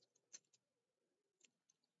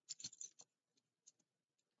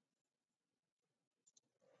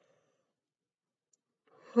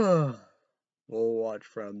 We'll watch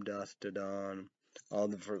From Dusk to Dawn. All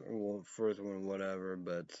the first one, whatever,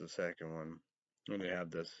 but it's the second one. And we have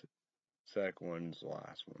this second one's the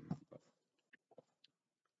last one.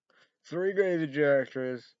 Three Great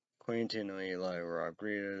Actors: Quentin Eli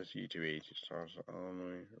Rodriguez, YouTube H Stars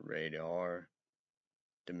Only, Radar,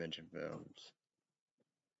 Dimension Films,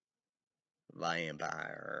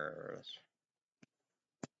 Vampires.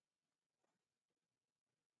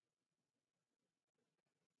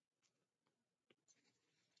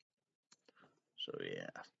 So yeah.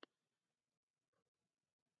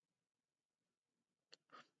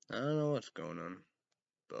 I don't know what's going on.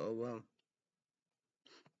 But oh well.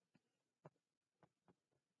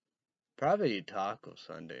 Probably Taco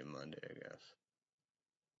Sunday, Monday, I guess.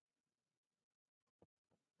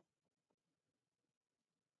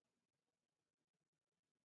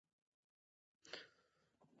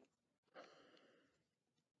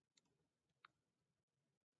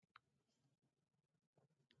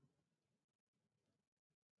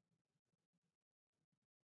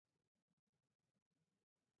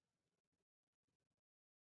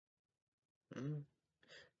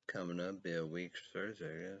 Coming up, be a week Thursday,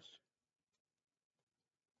 I guess.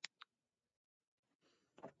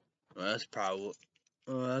 Well, that's probably.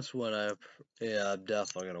 Well, that's what I. Yeah, I'm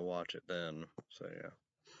definitely gonna watch it then. So yeah.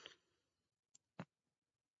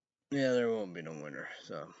 Yeah, there won't be no winner,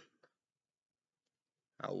 so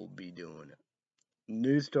I will be doing it.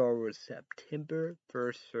 New Star Wars September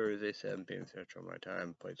 1st, Thursday, 7 p.m. Central my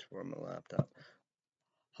time. Plays for my laptop.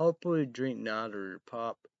 Hopefully, drink not or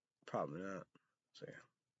pop. Probably not. So yeah.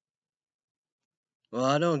 Well,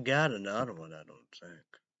 I don't got another one, I don't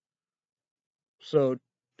think. So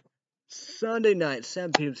Sunday night,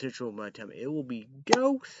 7 p.m. Central my time. It will be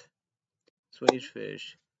Ghost, Swedish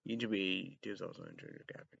Fish, UGB 2000 Junior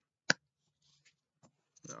Captain.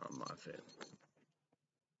 Not my favorite.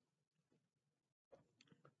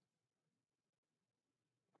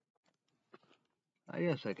 I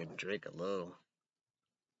guess I could drink a little.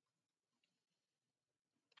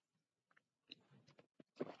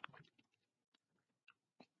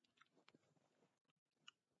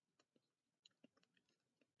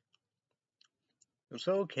 It's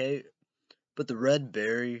okay, but the red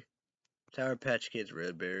berry, Sour Patch Kids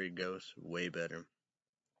red berry goes way better.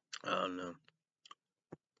 I don't know.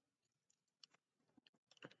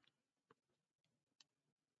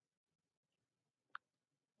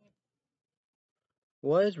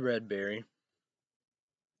 What is red berry?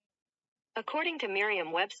 According to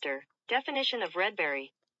Merriam-Webster, definition of red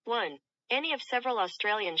berry. 1. Any of several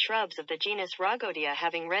Australian shrubs of the genus Rhagodia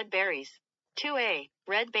having red berries. 2a.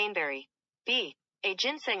 Red baneberry. B. A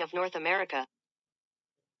ginseng of North America.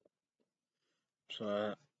 So,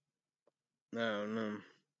 I don't know.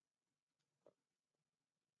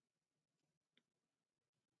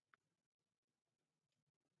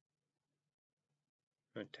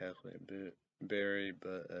 Not technically berry,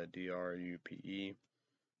 but D-R-U-P-E.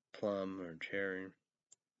 Plum or cherry.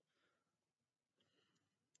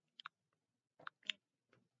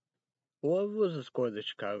 What was the score of the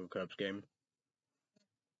Chicago Cubs game?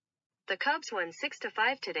 The Cubs won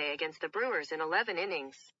 6-5 today against the Brewers in 11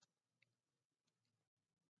 innings.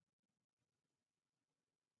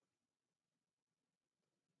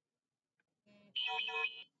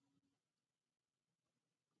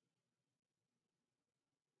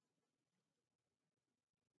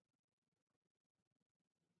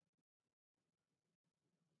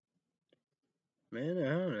 Man, I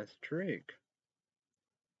don't know, that's a trick.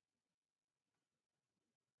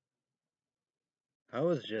 That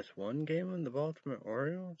was just one game on the Baltimore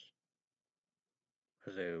Orioles?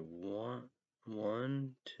 Because they won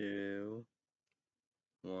 1, 2,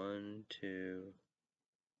 1, 2,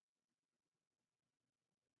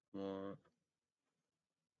 1,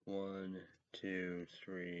 1, 2,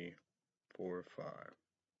 3, 4, 5.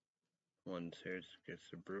 1 series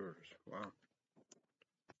against the Brewers. Wow.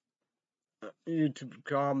 YouTube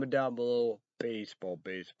comment down below. Baseball.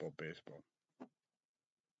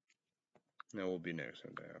 That will be next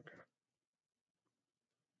Sunday. Okay.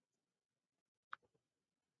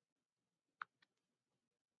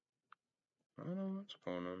 I don't know what's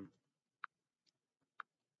going on.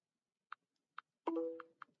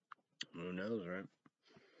 Who knows, right?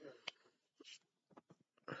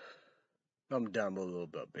 I'm down below a little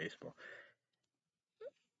about baseball.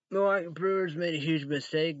 Milwaukee Brewers made a huge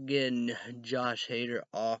mistake getting Josh Hader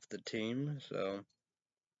off the team, so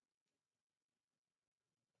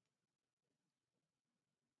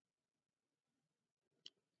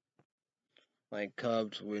like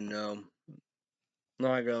Cubs, we know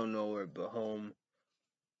not going nowhere but home.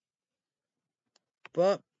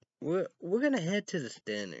 But we're gonna head to the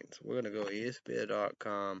standings. We're gonna go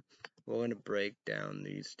ESPN.com. We're gonna break down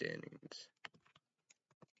these standings.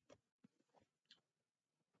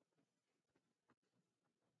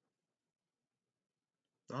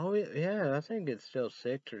 Oh yeah, I think it's still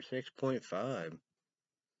 6 or 6.5.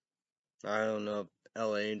 I don't know if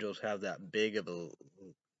LA Angels have that big of a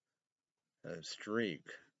streak.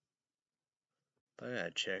 But I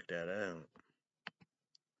gotta check that out.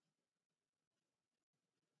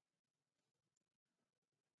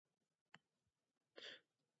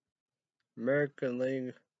 American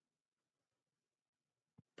League.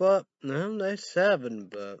 But no, that's 7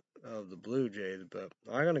 but of the Blue Jays, but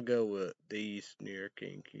I'm gonna go with the East New York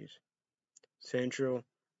Yankees. Central,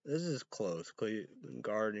 this is close. Cleveland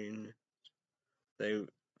Guardians, they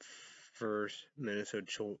first.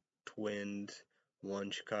 Minnesota Twins,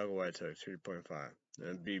 1. Chicago White Sox, 3.5.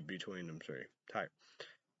 That'd be between them 3. Tight.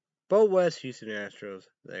 But West Houston Astros,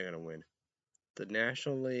 they're gonna win. The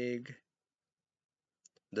National League,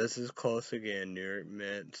 this is close again. New York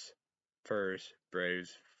Mets, 1st.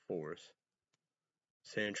 Braves, 4th.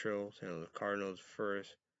 Central, St. Louis Cardinals,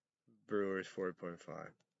 1st. Brewers,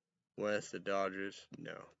 4.5. West, the Dodgers,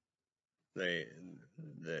 no. They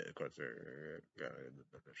of course, they're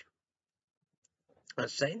I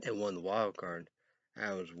think they won the wild card.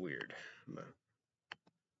 That was weird.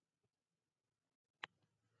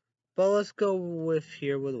 But let's go with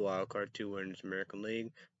here with wild card 2 winners American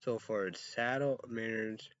League. So far it's Seattle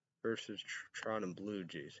Mariners versus Toronto Blue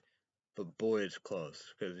Jays. But boy, it's close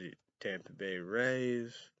because Tampa Bay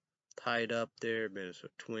Rays tied up there. Minnesota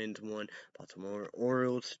Twins won. Baltimore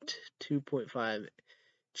Orioles 2.5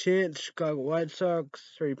 chance. Chicago White Sox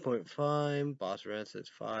 3.5. Boston Red Sox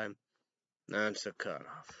 5. That's the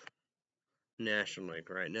cutoff. National League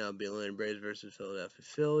right now. Atlanta Braves versus Philadelphia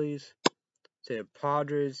Phillies. Say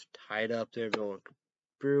Padres tied up there, going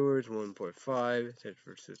Brewers 1.5, San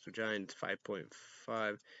Francisco Giants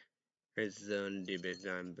 5.5, Arizona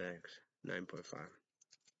Diamondbacks 9.5.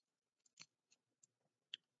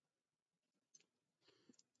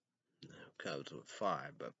 Cubs with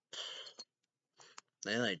 5, but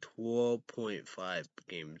they like 12.5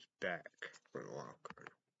 games back for the wild card.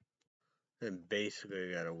 And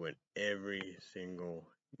basically got to win every single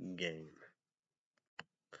game.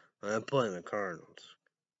 I'm playing the Cardinals.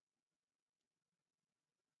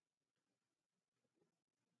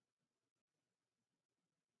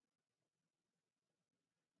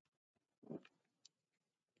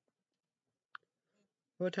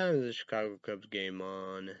 What time is the Chicago Cubs game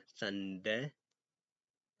on Sunday?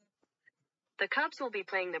 The Cubs will be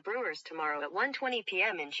playing the Brewers tomorrow at 1:20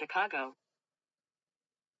 p.m. in Chicago.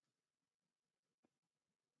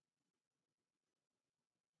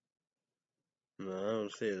 No, I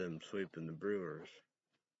don't see them sweeping the Brewers.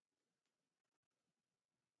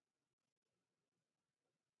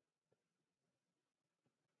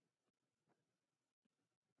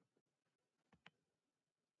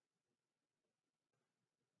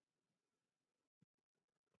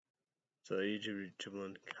 So YouTube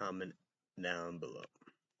one comment down below.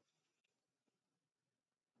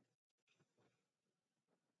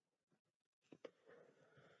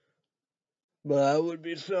 But that would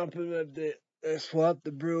be something if they swap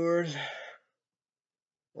the Brewers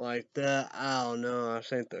like that. I don't know. I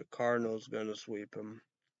think the Cardinals gonna sweep them,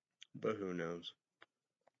 but who knows?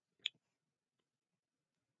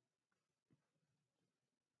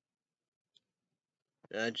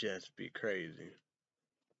 That'd just be crazy.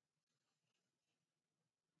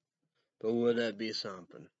 But would that be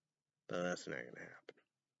something? But that's not gonna happen.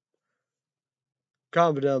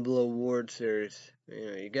 Comment down below World Series.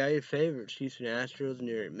 You got your favorites: Houston Astros,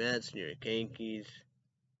 New York Mets, New York Yankees,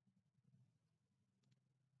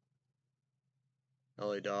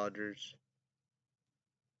 LA Dodgers.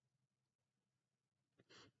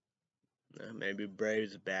 Maybe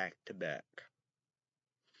Braves back to back.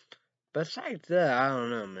 Besides that, I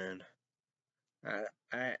don't know, man.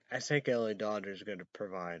 I think LA Dodgers are gonna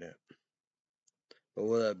provide it. But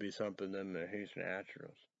will that be something than the Houston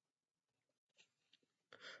Astros?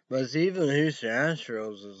 But it's even Houston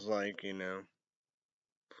Astros is like, I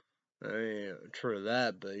mean, true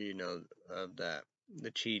that, but of that the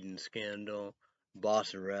cheating scandal,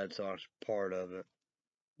 Boston Red Sox part of it.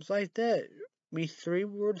 It's like that. Be 3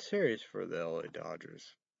 World Series for the LA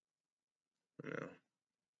Dodgers.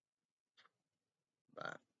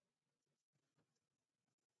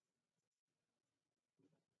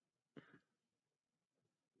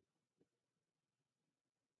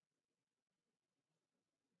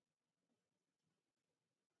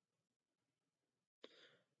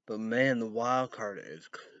 But man, the wild card is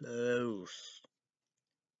close.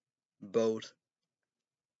 Both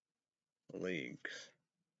leagues.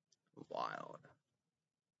 Wild.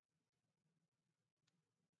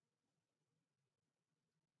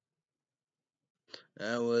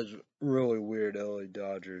 That was really weird, LA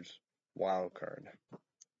Dodgers wild card.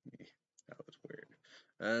 That was weird.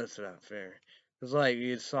 That's not fair. It's like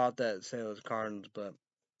you thought that St. Louis Cardinals, but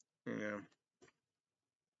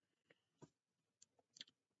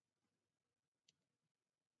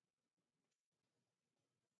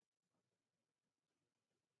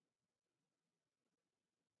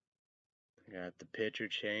got the pitcher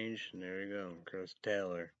changed, and there you go, Chris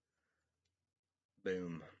Taylor.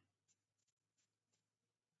 Boom.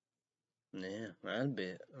 Yeah, that'd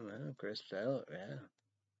be Chris Taylor. Yeah,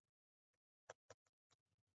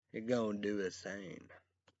 he gonna do his thing.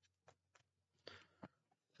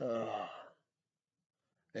 Oh.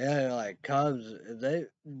 Yeah, like Cubs, they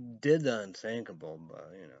did the unthinkable,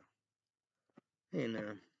 but you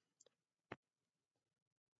know.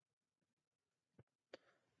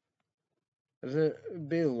 If it'd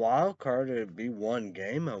be a wild card, it'd be one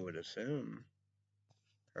game, I would assume,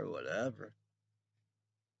 or whatever.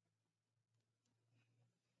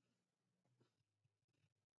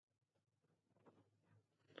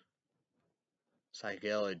 It's like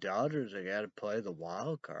LA Dodgers, they gotta play the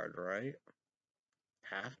wild card, right?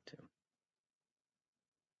 Have to,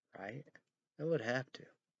 right? They would have to.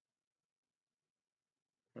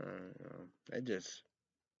 They just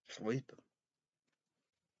sweep them.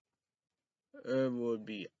 It would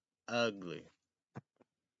be ugly.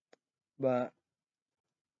 But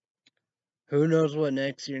who knows what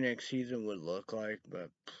next season would look like,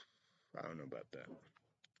 but I don't know about that.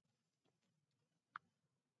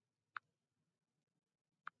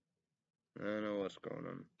 I don't know what's going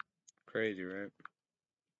on. Crazy, right?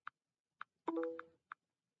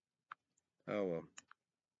 Oh well.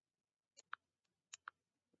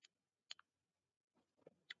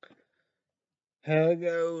 How it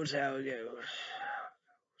goes, how it goes.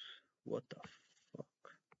 What the fuck?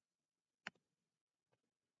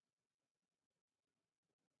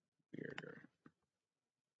 Weirder.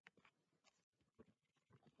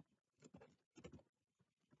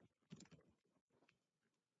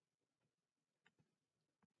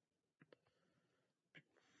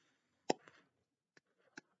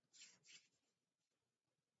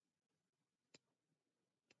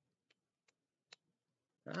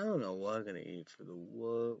 I don't know what I'm gonna eat for the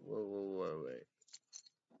wait.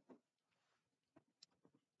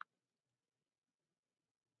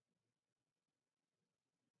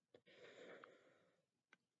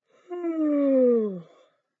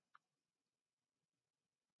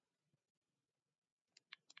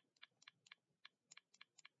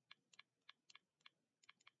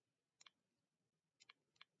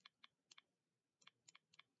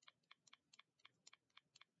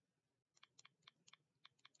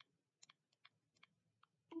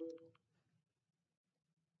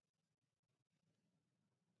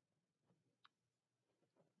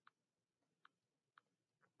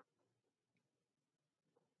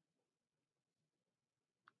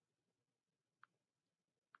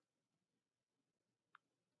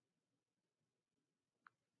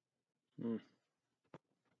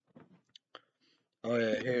 Oh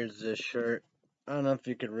yeah, here's this shirt. I don't know if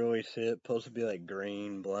you could really see it. It's supposed to be like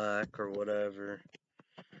green, black, or whatever.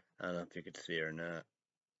 I don't know if you could see it or not.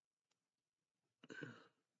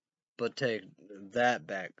 But take that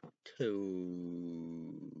back Tuesday.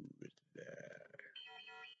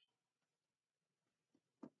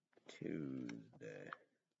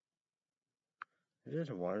 I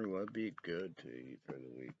just wonder what would be good to eat for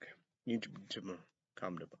the week. YouTube,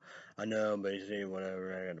 comment. I know, but you see,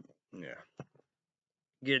 whatever. I gotta,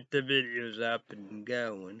 get the videos up and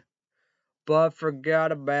going. But I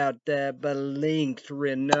forgot about that. But links,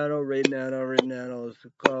 Renato, let's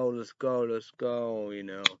go. You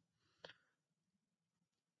know,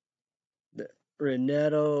 the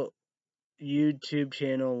Renato YouTube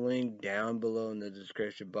channel link down below in the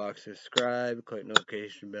description box. Subscribe, click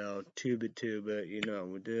notification bell, tuba, you know how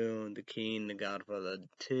we do. The king, the godfather of the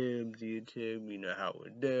tubes, YouTube, you know how we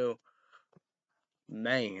do.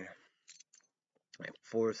 Man, like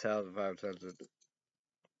 4,000, 5,000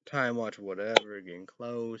 time watch, whatever, getting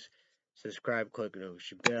close. Subscribe, click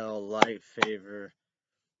notification bell, like, favor.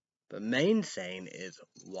 The main thing is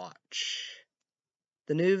watch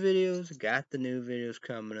the new videos. Got the new videos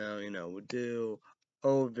coming out, you know, we do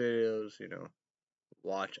old videos, you know.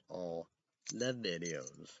 Watch all the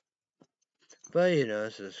videos. But, you know,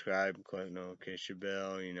 subscribe, click notification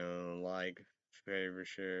bell, you know, like, favorite,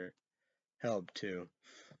 share, help too.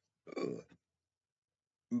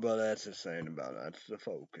 But that's the saying about it. That's the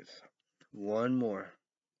focus. One more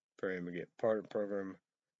for him to get part of the program,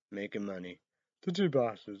 making money. The two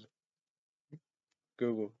bosses.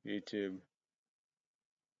 Google, YouTube,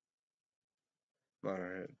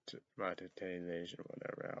 monetization,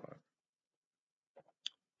 whatever.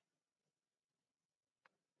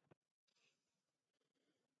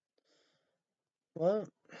 Well,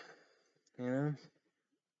 you know,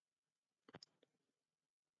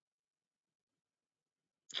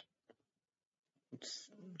 it's,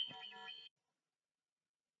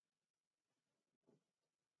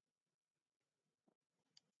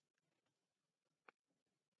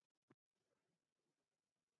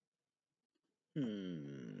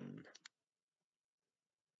 hmm.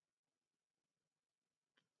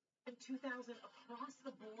 2,000 across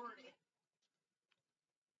the board.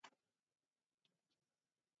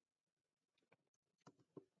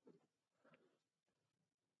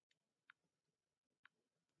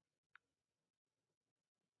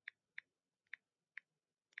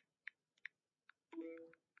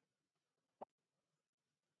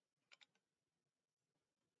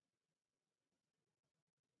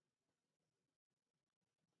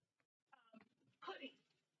 Hoodie.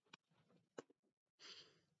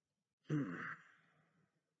 Hmm.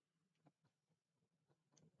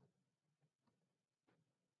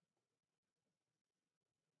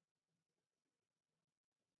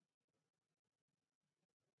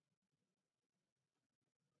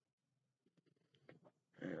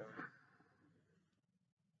 Yeah.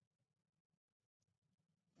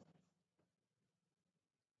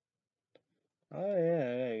 Oh yeah,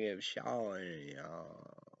 I gotta give Sean,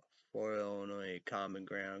 for Illinois Common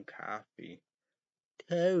Ground Coffee.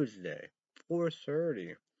 Tuesday,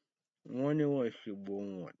 4:30. Wonder what you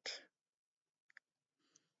want.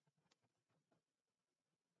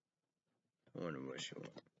 Wonder what you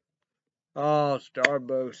want. Oh,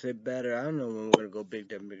 Starbucks, they better. I don't know when we're gonna go big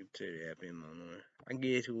city happy in Illinois. I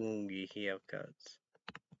guess we won't get haircuts.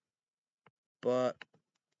 but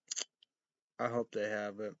I hope they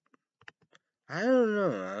have it. I don't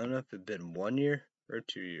know. I don't know if it's been 1 year or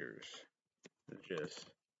 2 years. It's just,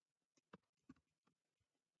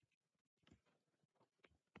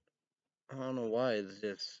 I don't know why.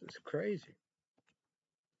 It's crazy.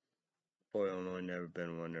 Boy, Illinois never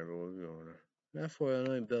been one, never will be one. Not for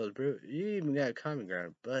Illinois Bills, bro. You even got a common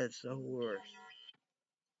ground, but it's the worst.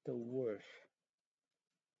 The worst.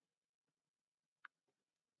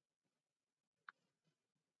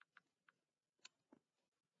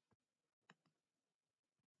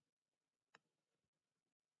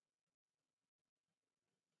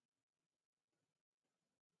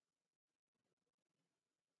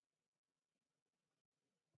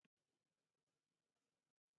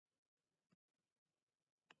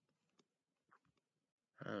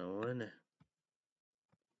 I don't know.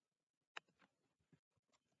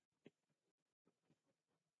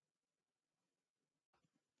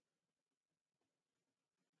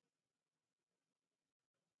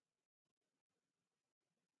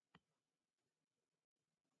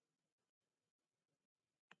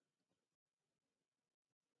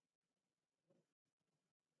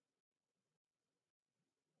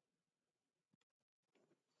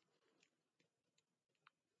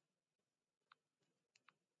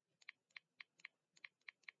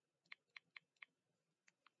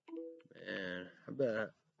 Man, I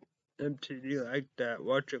bet MTD like that.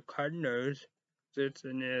 Watch your Cardinals. Sits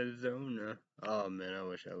in Arizona. Oh man, I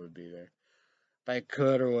wish I would be there. If I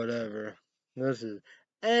could or whatever. This is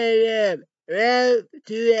AM rap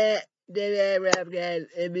to that rap guys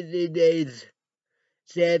every days.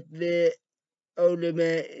 Set the older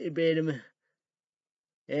man freedom.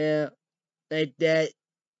 Yeah, like that.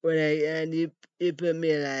 When you put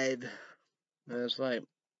me alive. And it's like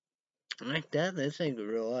that. This ain't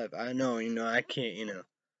real life. I know. I can't.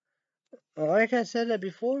 Like I said that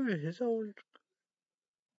before. His old,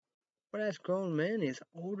 what ass grown man. He's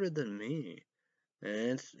older than me,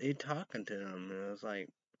 and he talking to him. And it's like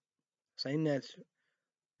saying that's.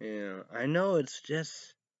 I know it's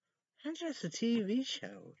just a TV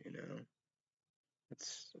show.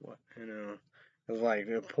 It's what. It's like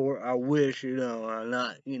I wish. I'm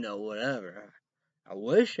not. Whatever. I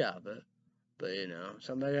wish of it. But,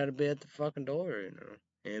 somebody got to be at the fucking door.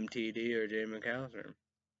 MTD or Jay McAllister.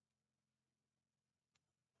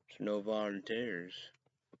 There's no volunteers.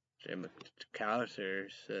 Jay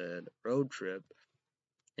McAllister said road trip.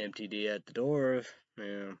 MTD at the door.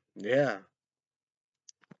 Yeah.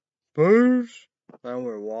 Peace. I'm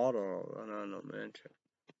with Waddle. I don't know, man.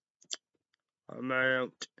 I'm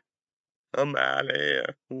out. I'm out of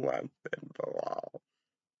here. One thing for all.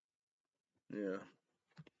 Yeah.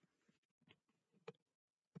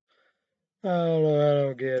 I don't know. I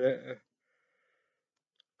don't get it.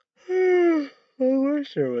 I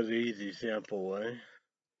wish there was an easy, simple way.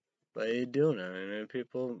 But you do know,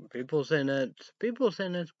 people saying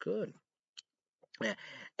that's good. Yeah.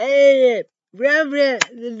 Hey, Reverend,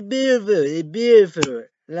 it's beautiful. It's beautiful.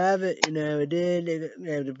 Love it, we do.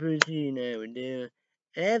 Have the pussy, we do.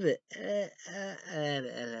 I have it. I love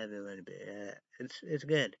it. I love it a little bit. It's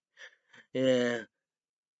good. Yeah.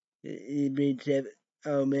 It brings up.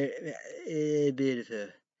 Oh man, it's beautiful.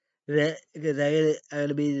 Because I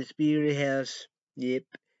gotta be the spirit house. Yep.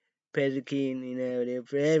 President King, there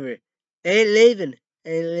forever. Ain't leaving.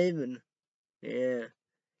 Ain't leaving. Yeah.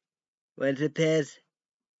 Once it pass,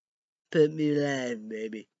 put me alive,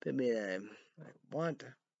 baby. Put me alive. Like,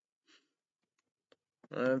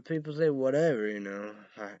 what? People say whatever,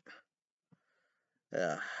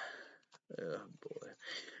 oh boy.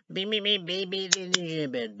 Baby.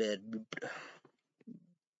 Bed.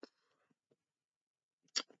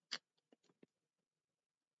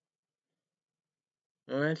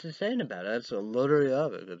 Well, that's the saying about it. That's the literally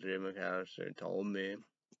of it, because Jim McAllister told me.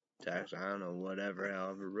 Text, I don't know, whatever,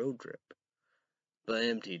 however, road trip. But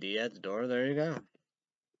MTD at the door, there you go.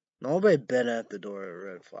 Nobody been at the door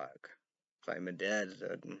at Red Flag. It's like my dad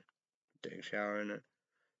said, take a shower in it.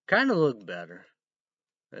 Kind of look better.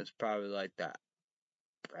 It's probably like that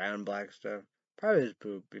brown black stuff. Probably his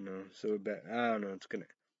poop, so bad. I don't know. It's gonna.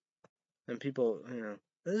 And people,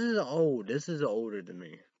 this is old. This is older than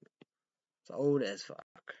me. It's old as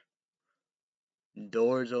fuck.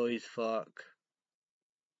 Doors always fuck.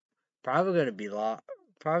 Probably gonna be locked.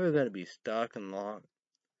 Probably gonna be stuck and locked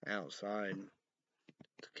outside.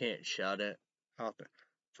 Can't shut it. Out there.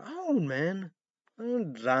 It's old, man. I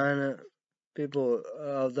don't design it. People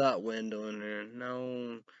of that window in there.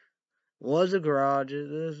 No. Was a garage.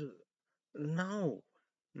 No.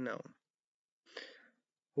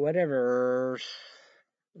 Whatever.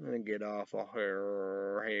 I'm gonna get off of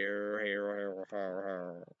here.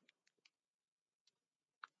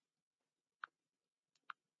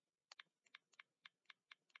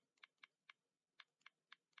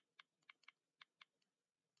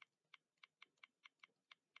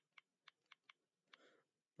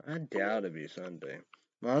 I doubt it'll be Sunday.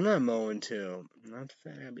 Well, I'm not mowing till, not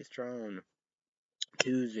saying I'll be strong.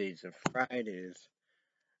 Tuesdays and Fridays.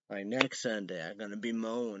 Like next Sunday, I'm gonna be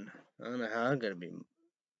mowing. I don't know how we're gonna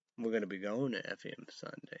be going to FM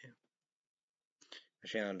Sunday.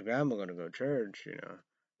 Actually, and Grandma gonna go to church,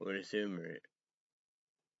 Would assume her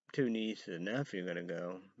two nieces and nephew gonna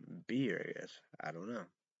go be here, I guess. I don't know.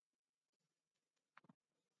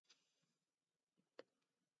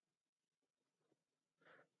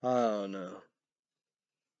 I don't know.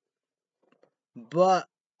 But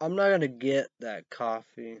I'm not gonna get that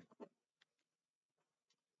coffee.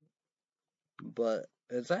 But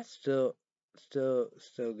is that still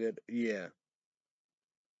good? Yeah.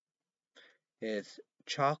 It's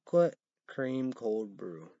chocolate cream cold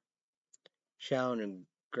brew. Sharon and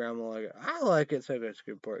Grandma like it. I like it, so I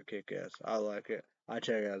support Kick Ass. I like it. I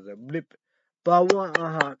check it out as a blip. But I want a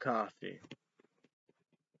hot coffee.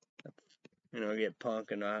 Get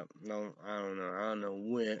punk and I don't know. I don't know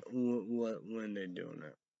when they're doing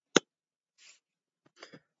that.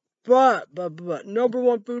 But number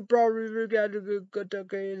one food probably we got to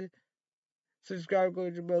Kentucky. Subscribe to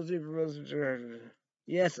your most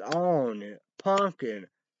yes, on it. Pumpkin.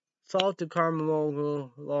 Salted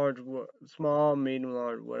caramel, large, small, medium,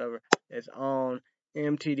 large, whatever. It's on.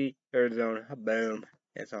 MTD, Arizona. Boom.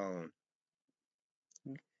 It's on.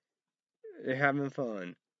 They're having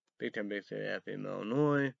fun. Big Time Big City, FM,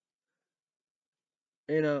 Illinois.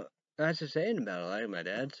 That's the saying about it. Like my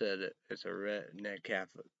dad said, it's a redneck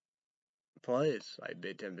Catholic place. Like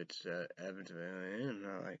Big Time, it's Evansville,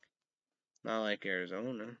 not like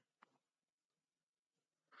Arizona.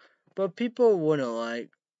 But people wouldn't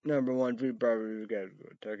like number one food probably we got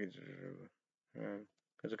Kentucky,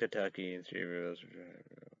 because of Kentucky and Cereals,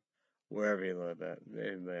 wherever you live at.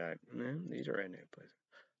 They'd be like, man, these are redneck places.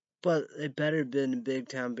 But they better been Big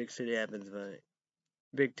Town, Big City, Evansville.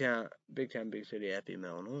 Big Town, Big City, FM,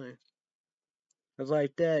 Illinois. It's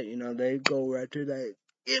like that, they go right to that.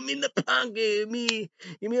 Give me the pumpkin,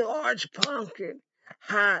 give me a large pumpkin.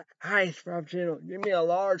 Hi, Frappuccino. Give me a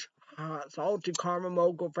large, hot, salty caramel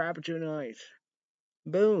mocha Frappuccino ice.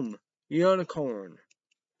 Boom. Unicorn.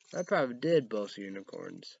 I probably did both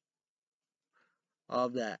unicorns. All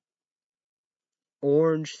that.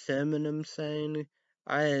 Orange cinnamon, I'm saying.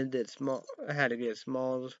 I had to get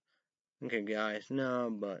smalls. Okay, guys, no,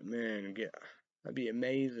 but man, that'd be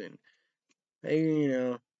amazing. Hey, you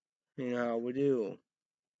know how we do.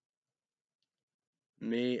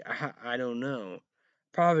 Me, I don't know.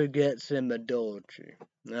 Probably get Samba Dolce.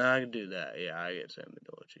 No, I can do that. Yeah, I get Samba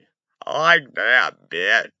Dolce. I like that,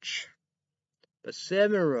 bitch. But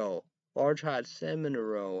cinnamon roll, large hot cinnamon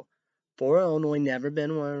roll. For Illinois, never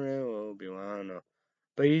been one. Will be one. I don't know.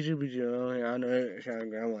 But usually, I know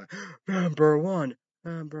Grandma. Number one.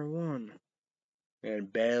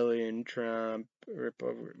 And Bailey and Trump rip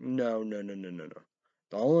over. No.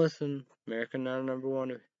 Don't listen. America not number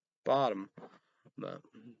one. Bottom. But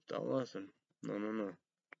don't listen. No.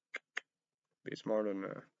 Be smarter than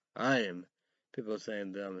that. I am. People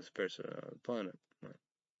saying the dumbest person on the planet.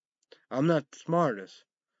 I'm not the smartest,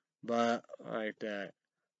 but like that.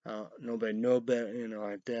 Nobody know better,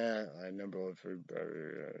 like that. Like number one for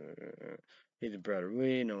brother. He's a brother.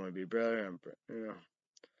 We don't want to be brother. I'm,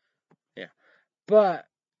 yeah. But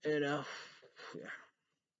yeah.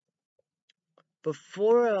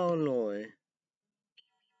 Before Illinois,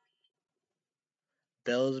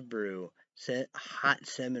 Bell's Brew hot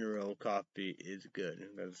cinnamon roll coffee is good.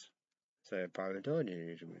 So I probably told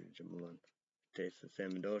you should taste the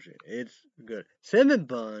cinnamon dolce. It's good. Cinnamon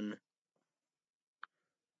bun.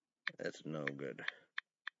 That's no good.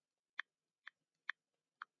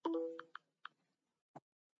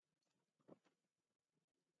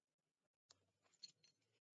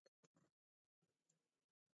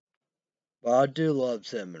 But I do love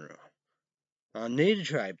cinnamon roll. I need to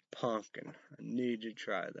try pumpkin. I need to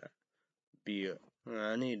try that.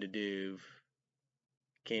 I need to do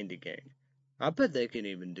candy cane. I bet they can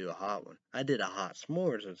even do a hot one. I did a hot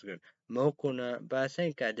s'mores. That's good. Mocha nut, but I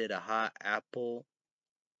think I did a hot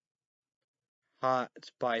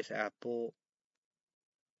spice apple.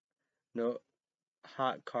 No,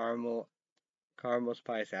 hot caramel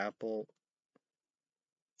spice apple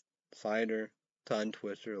cider, tongue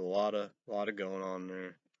twister. A lot of going on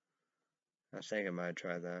there. I think I might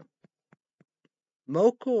try that.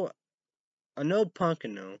 Mocha, I know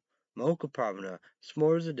pumpkin no. Mocha probably not.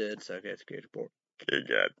 S'mores I did, so I guess skateboard. Kick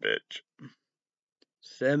that bitch.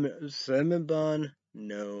 Cinnamon bun,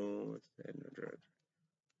 no.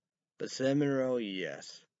 But cinnamon roll,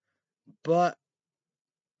 yes. But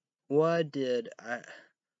what I did,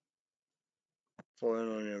 For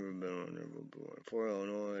Illinois, never been, never born. For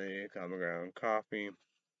Illinois, common ground, coffee,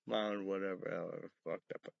 mound, whatever, however,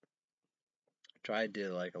 fucked up. Tried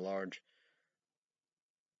to like a large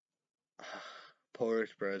porter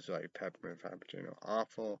spreads like peppermint frappuccino,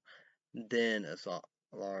 awful. Then a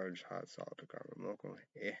large hot salted caramel mocha.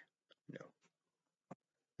 No.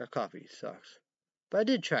 That coffee sucks. But I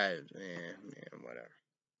did try it. Whatever.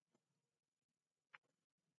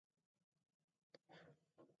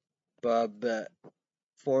 But I bet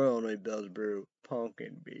 4 Illinois Bell's Brew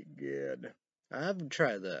pumpkin be good. I haven't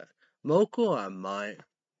tried that. Mocha I might,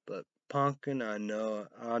 but pumpkin I know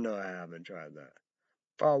I haven't tried that.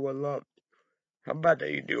 But I would love. How about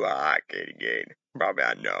that you do a hot candy cane? Probably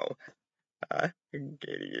I know. Candy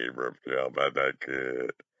cane how about that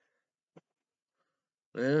good?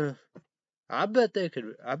 Yeah. I bet they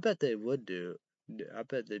could. I bet they would do. I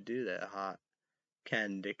bet they do that hot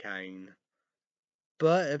candy cane.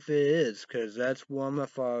 But if it is, because that's one of my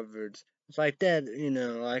favorites. It's like that,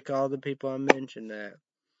 like all the people I mentioned that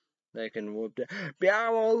they can whoop that. I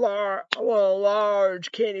want a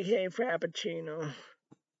large candy cane frappuccino.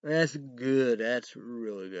 That's good. That's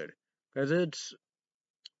really good. Because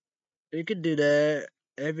you could do that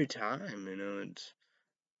every time,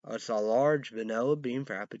 It's a large vanilla bean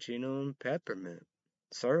frappuccino and peppermint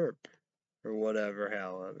syrup or whatever,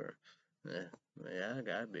 however. Yeah,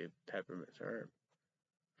 gotta be peppermint syrup.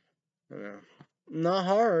 Not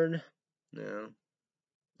hard. No,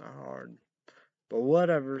 not hard. But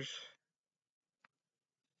whatever's.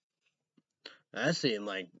 That seemed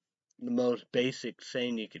like the most basic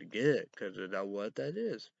thing you could get because of what that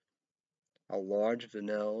is. A large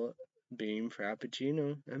vanilla bean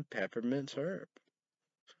frappuccino and peppermint syrup.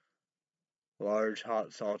 Large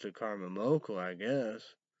hot salted caramel mocha, I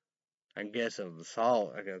guess. I guess of the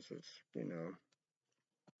salt, I guess it's, in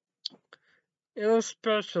a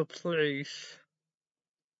special place.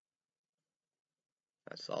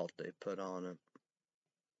 That salt they put on it.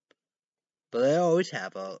 But they always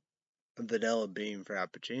have a vanilla bean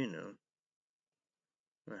frappuccino.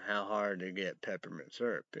 How hard to get peppermint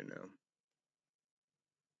syrup,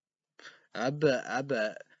 I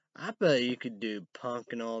bet you could do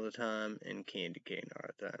pumpkin all the time and candy cane all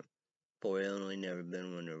the time. Boy, I've only never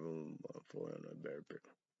been one of for Illinois Bear Brew.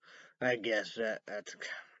 I guess that's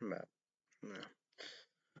about.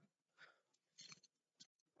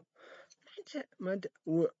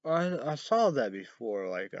 I saw that before,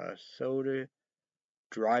 like a soda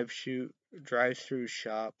drive-through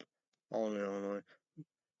shop on Illinois.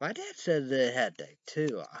 My dad said they had that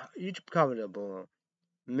too. You should comment down below.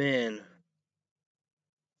 Man,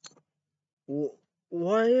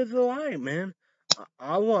 what is it like, man?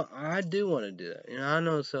 I do want to do that. I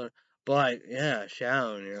know so, but like, yeah,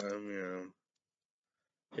 Sharon,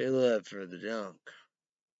 they live for the junk.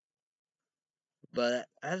 But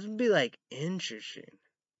that would be like interesting.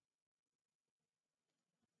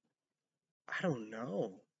 I don't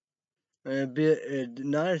know. And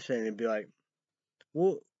another thing, it'd be like,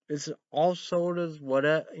 well, it's all sodas,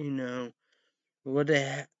 whatever, what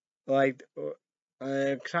they like,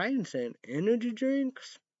 exciting thing, energy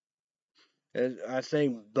drinks. I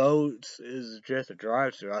think Boats is just a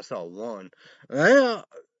drive-thru. I saw one. The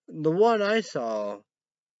one I saw,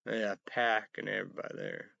 they had Pack and everybody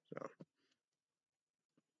there. So,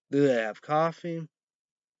 do they have coffee?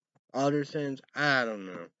 Other things? I don't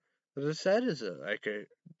know. But it said it's like a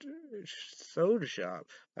soda shop.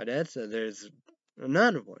 My dad said there's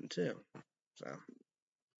another one too. So,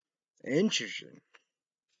 interesting.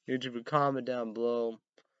 You should comment down below.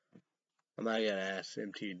 I might gotta ask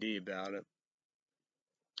MTD about it.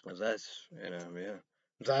 Cause that's, yeah.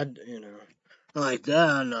 Cause like that,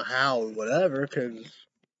 I don't know how or whatever, cause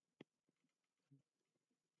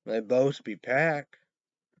they both be Pack.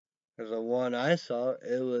 Cause the one I saw,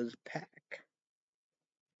 it was Pack.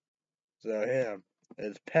 So yeah,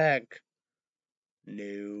 it's Pack.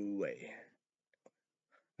 No way.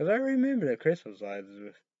 Cause I remember the Christmas lights.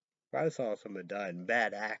 I saw somebody died in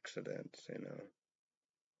bad accidents,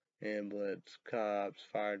 Ambulance, cops,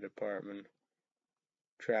 fire department,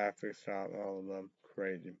 traffic stop, all of them.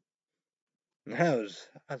 Crazy. That's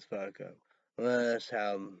fucked up. Well, that's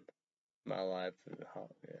how my life is.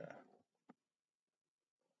 Yeah.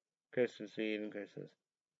 Christmas Eve and Christmas.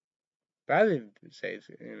 Probably say,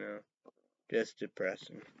 just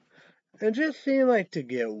depressing. It just seemed like to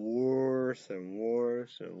get worse and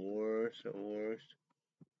worse and worse and worse.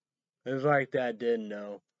 It was like that, didn't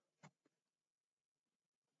know.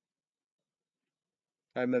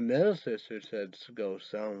 Like my middle sister said to go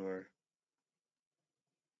somewhere.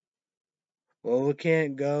 Well, we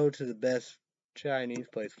can't go to the best Chinese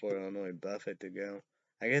place for Illinois Buffett to go.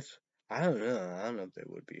 I guess I don't know. I don't know if they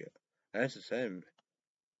would be. That's the same.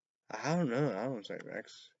 I don't know. I don't think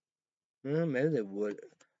Mex. Well, maybe they would.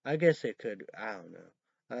 I guess they could. I don't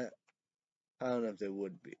know. I don't know if they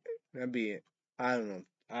would be. That'd be. I don't know.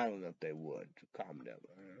 I don't know if they would calm down.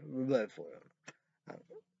 But for them,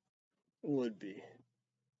 would be.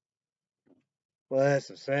 Well, that's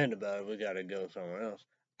the sad about it. We gotta go somewhere else.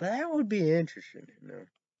 But that would be interesting, you know.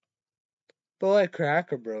 But like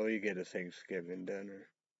Cracker Barrel, you get a Thanksgiving dinner.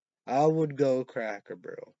 I would go Cracker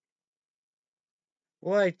Barrel.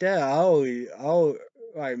 Like that,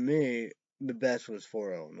 like me, the best was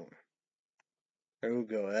for Illinois. I would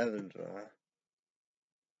go Evansville,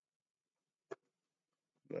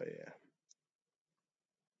 but yeah.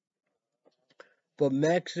 But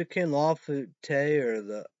Mexican Lafayette or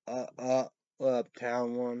the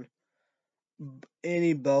uptown one,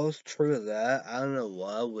 any both true of that. I don't know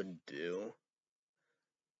what I would do.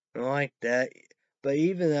 I like that, but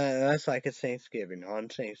even that's like a Thanksgiving on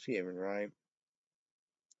Thanksgiving, right?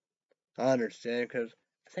 I understand because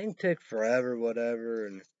things take forever, whatever,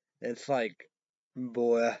 and it's like,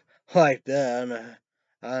 boy, like that. I don't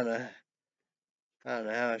know, I don't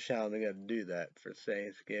know how shall they got to do that for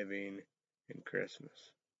Thanksgiving and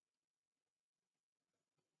Christmas.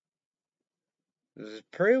 This is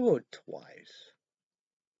pretty well twice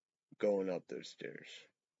going up those stairs.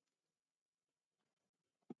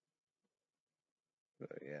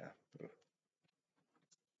 But yeah.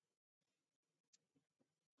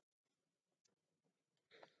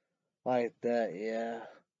 Like that, yeah.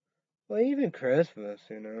 Well, even Christmas,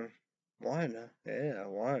 you know. Why not? Yeah,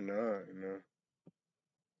 why not, you know.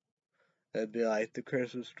 That'd be like the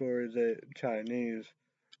Christmas stories that Chinese.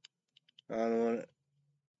 I don't want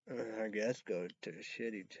to, I guess, go to the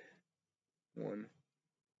shitty one.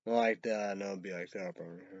 Like that, I know it'd be like that,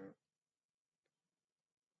 probably.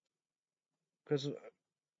 Because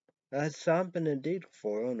that's something indeed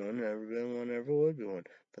for Illinois. Never been one, never would be one.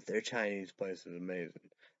 But their Chinese place is amazing.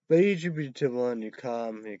 But usually to one, you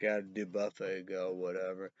come, you gotta do buffet, go,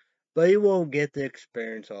 whatever. But you won't get the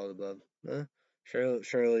experience all above.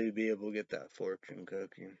 Surely you'll be able to get that fortune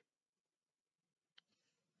cooking.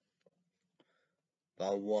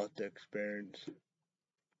 But I want the experience.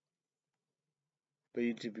 But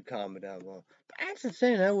you to be calm down well. But that's the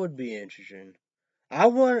thing, that would be interesting. I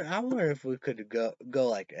wonder if we could go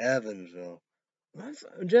like Evansville.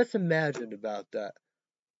 Just imagine about that.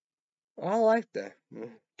 I like that.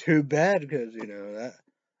 Too bad because you know that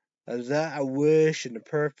as that I wish in the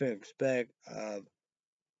perfect expect of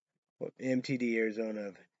MTD Arizona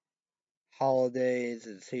of holidays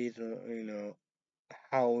and season, you know,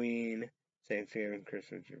 Halloween, Thanksgiving,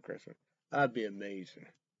 Christmas, and Christmas. That'd be amazing.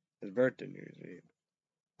 His birthday New Year's Eve.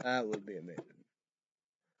 That would be amazing.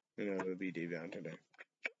 You know, it would be deep down today.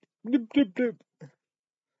 Doop, doop, doop.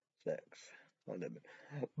 Sex.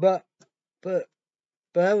 But but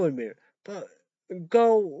that would be. But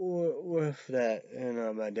go with that. You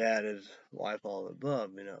know, my dad is wife all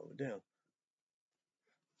above. You know, we do.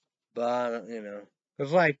 But you know,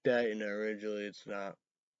 it's like that. You know, originally it's not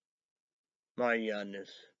my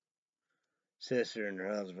youngest sister and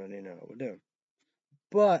her husband. You know, we do.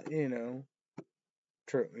 But you know,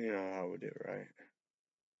 true. You know how we do, right?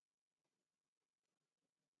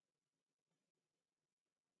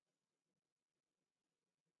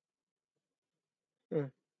 Yeah.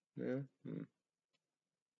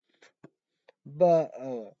 But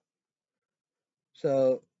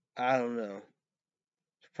so I don't know.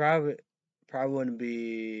 Probably wouldn't be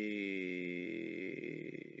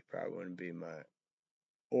my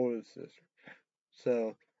older sister.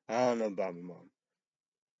 So I don't know about my mom.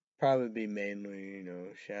 Probably be mainly, you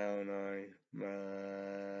know, Shao and I, my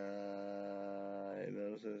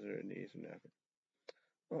middle sister, and niece and nephew.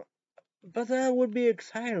 Well, but that would be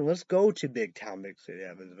exciting. Let's go to big town, big city,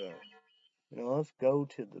 Evansville. You know, let's go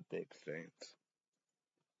to the big things.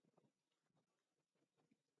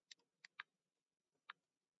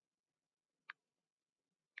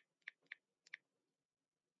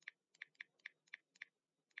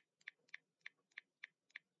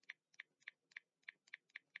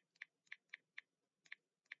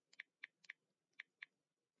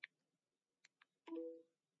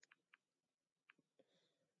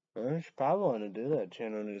 Well, I should probably want to do that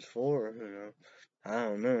Channel News 4, you know. I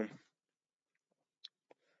don't know.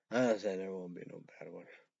 I don't say there won't be no bad one.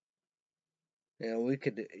 You know, we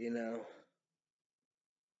could,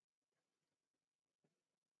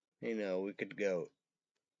 we could go.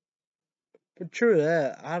 But true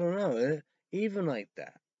that, I don't know. Even like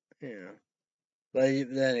that, you know.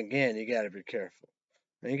 But then again, you gotta be careful.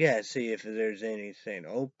 You gotta see if there's anything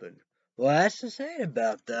open. Well, that's the thing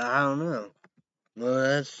about that. I don't know. Well,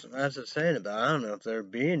 that's the saying about it. I don't know if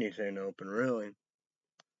there'd be anything open, really.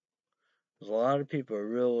 'Cause a lot of people are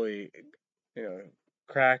really,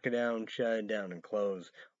 crack it down, shut it down, and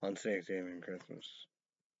close on Thanksgiving and Christmas.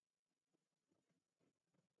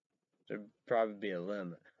 There'd probably be a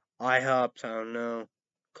limit. IHOPs, I don't know.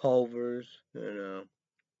 Culver's, you know.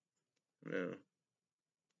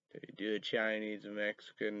 They do a Chinese, a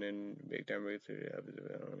Mexican, and Big Time Breakthrough. I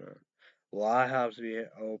don't know. Well, IHOPs be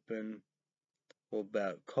open. What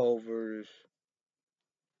about Culver's?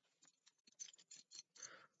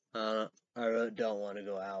 I really don't want to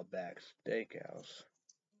go Outback Steakhouse.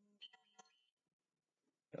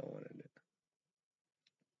 Don't want to do.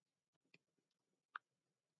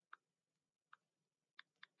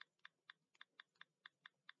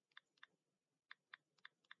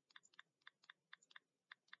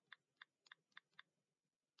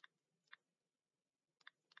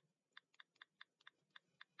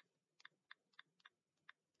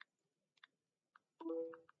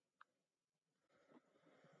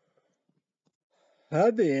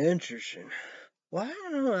 That'd be interesting. Well, I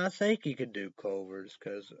don't know. I think you could do Culver's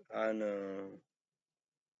because I know.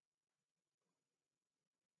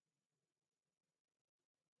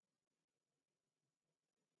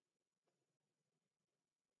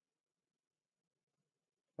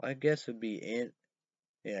 I guess it'd be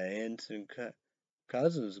aunts and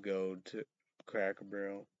cousins go to Cracker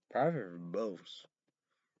Barrel. Probably for both.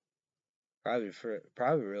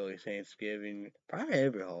 Probably really Thanksgiving. Probably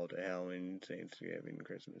every holiday, Halloween, Thanksgiving,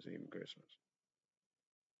 Christmas Eve, and Christmas.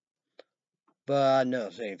 But I know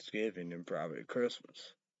Thanksgiving and probably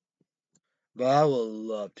Christmas. But I would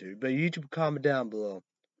love to. But YouTube, comment down below.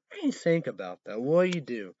 What do you think about that? What do you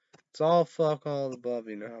do? It's all fuck all above,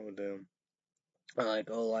 you know how we do. I like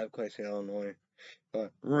Life Classic Illinois.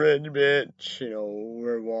 Red bitch,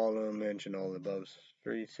 we're Waldo mention all the above.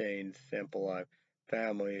 Three sayings, simple life,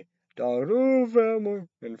 family, dog, family,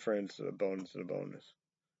 and friends to the bonus.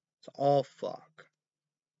 It's all fuck.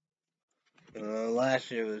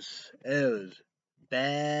 Last year it was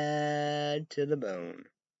bad to the bone.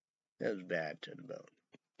 It was bad to the bone.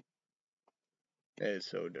 It is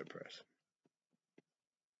so depressing.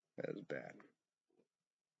 It was bad.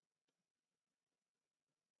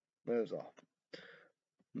 It was awful.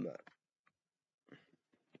 But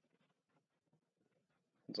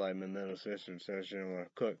it's like my middle sister says she don't want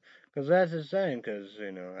to cook. Because that's the same. Because,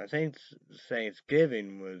 I think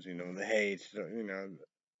Thanksgiving was, the hate. So, it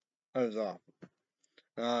was awful.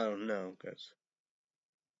 I don't know. Because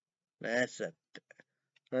that's the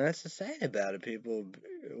sad about it. People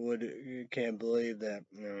can't believe that,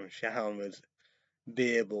 Shawn was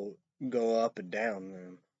be able to go up and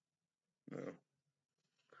down.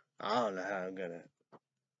 I don't know how I'm going to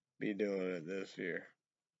be doing it this year.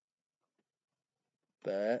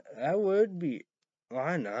 But that would be,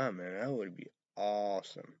 why not, man? That would be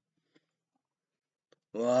awesome.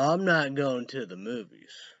 Well, I'm not going to the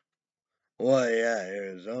movies. Well, yeah,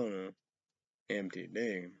 Arizona,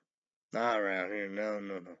 MTD. Not around here, no.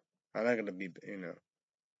 I'm not gonna be,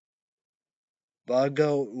 But I'll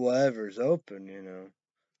go whatever's open.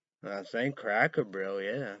 I think Cracker Barrel,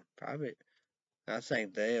 yeah, probably. I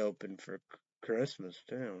think they open for Christmas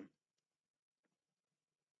too.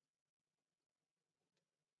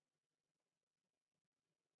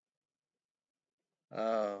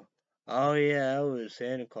 Oh yeah, that was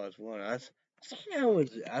Santa Claus one. I think that was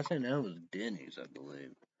Denny's, I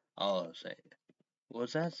believe. Oh,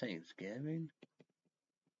 was that Thanksgiving?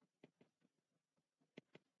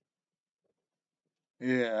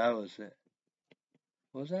 Yeah, that was it.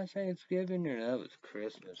 Was that Thanksgiving or that was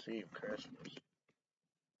Christmas Eve? Christmas.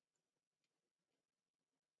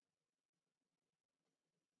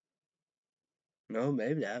 No,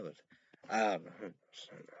 maybe that was. I don't know.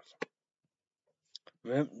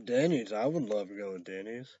 Denny's. I would love to go with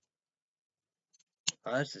Denny's.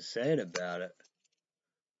 I was just saying about it.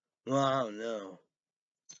 Well, I don't know.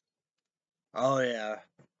 Oh yeah.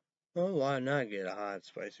 Well, why not get a hot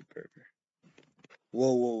spicy burger?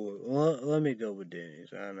 Whoa. Let me go with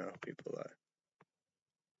Denny's. I know people are.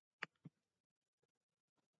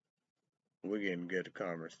 We're getting good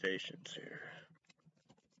conversations here.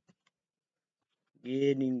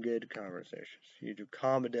 Getting good conversations. You do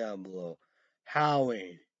comment down below.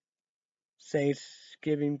 Halloween,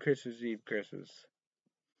 Thanksgiving, Christmas Eve, Christmas.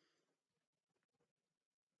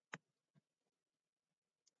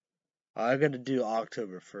 I gotta do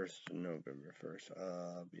October 1st and November 1st.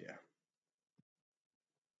 Yeah.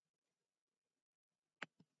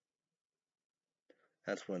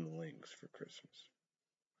 That's when the links for Christmas.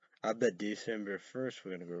 I bet December 1st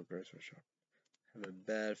we're gonna go Christmas shop. I have a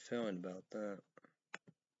bad feeling about that.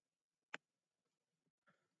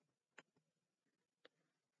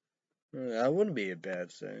 That wouldn't be a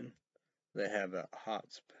bad thing. They have a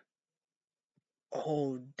hot spot.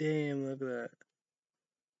 Oh, damn, look at that.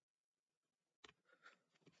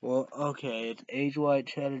 Well, okay, it's aged white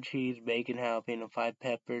cheddar cheese, bacon, jalapeno, 5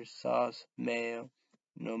 peppers, sauce, mayo,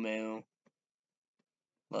 no mayo,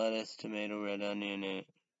 lettuce, tomato, red onion,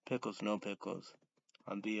 pickles, no pickles.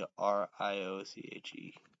 On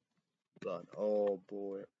BRIOCHE. But, oh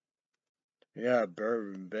boy. Yeah,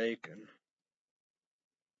 bourbon bacon.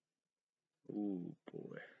 Ooh,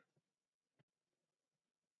 boy.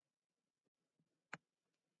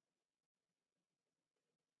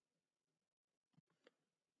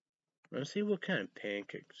 Let's see what kind of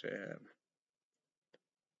pancakes they have.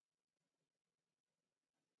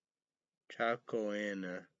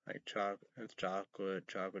 Chocolate, like chocolate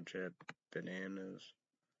chip, bananas,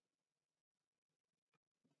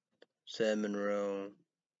 cinnamon roll,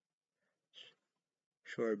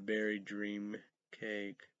 shortberry dream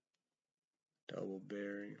cake, double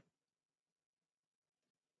berry.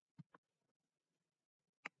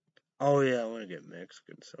 Oh yeah, I want to get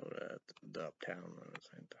Mexican soda at the Uptown one at the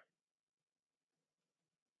same time.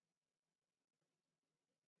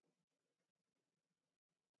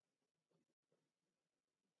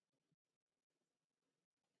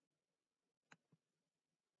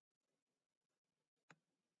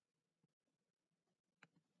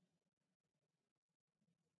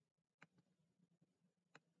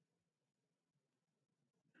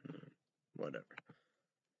 Whatever.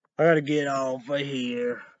 I gotta get off of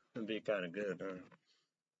here. It'd be kind of good, huh?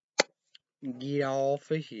 Get off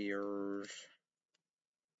of here.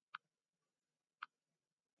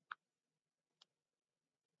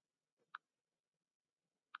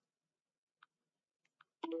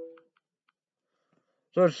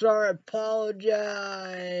 So sorry, apologize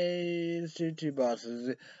to two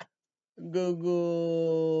bosses.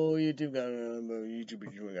 Google, YouTube,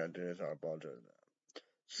 YouTube, got this. I apologize.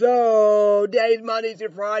 So, days Monday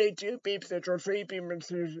through Friday, 2 p.m. Central, 3 p.m.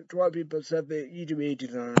 12 p.m. Pacific, YouTube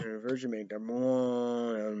 18 Virgin Make them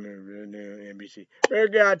on NBC.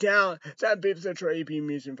 Break out talent, 7 p.m. Central, 8 p.m.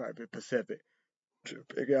 Eastern, 5 p.m. Pacific.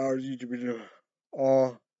 Big hours, YouTube,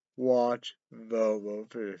 all watch, vote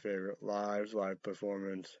for your favorite live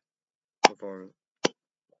performance on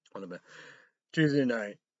the Tuesday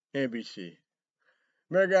night, NBC.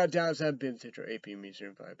 America Town, 7 p.m. Central, 8 p.m.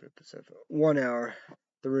 Eastern, 5 p.m. Pacific. 1 hour.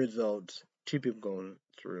 The results. 2 people going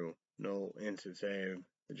through. No instant save.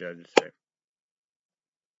 The judges say.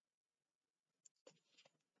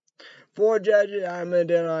 4 judges. I'm a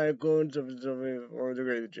deadline coons of the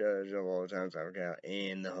greatest judge of all time, Simon Cowell,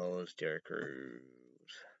 and the host, Terry Crews.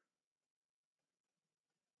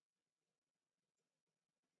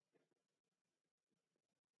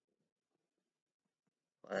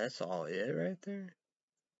 Well, that's all it right there.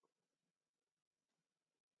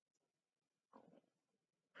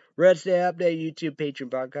 Red State Update, YouTube, Patreon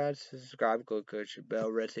podcast. Subscribe, click the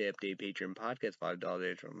bell. Red State Update, Patreon podcast.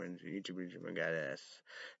 $5 from YouTube, my goddess.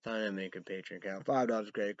 Sign up, make a Patreon account.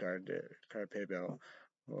 $5 credit card, PayPal.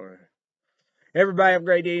 Or everybody have a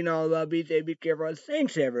great day and all love. Be safe, be careful.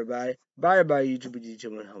 Thanks, everybody. Bye, YouTube,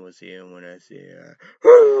 and I will see you when I see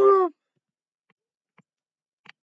you.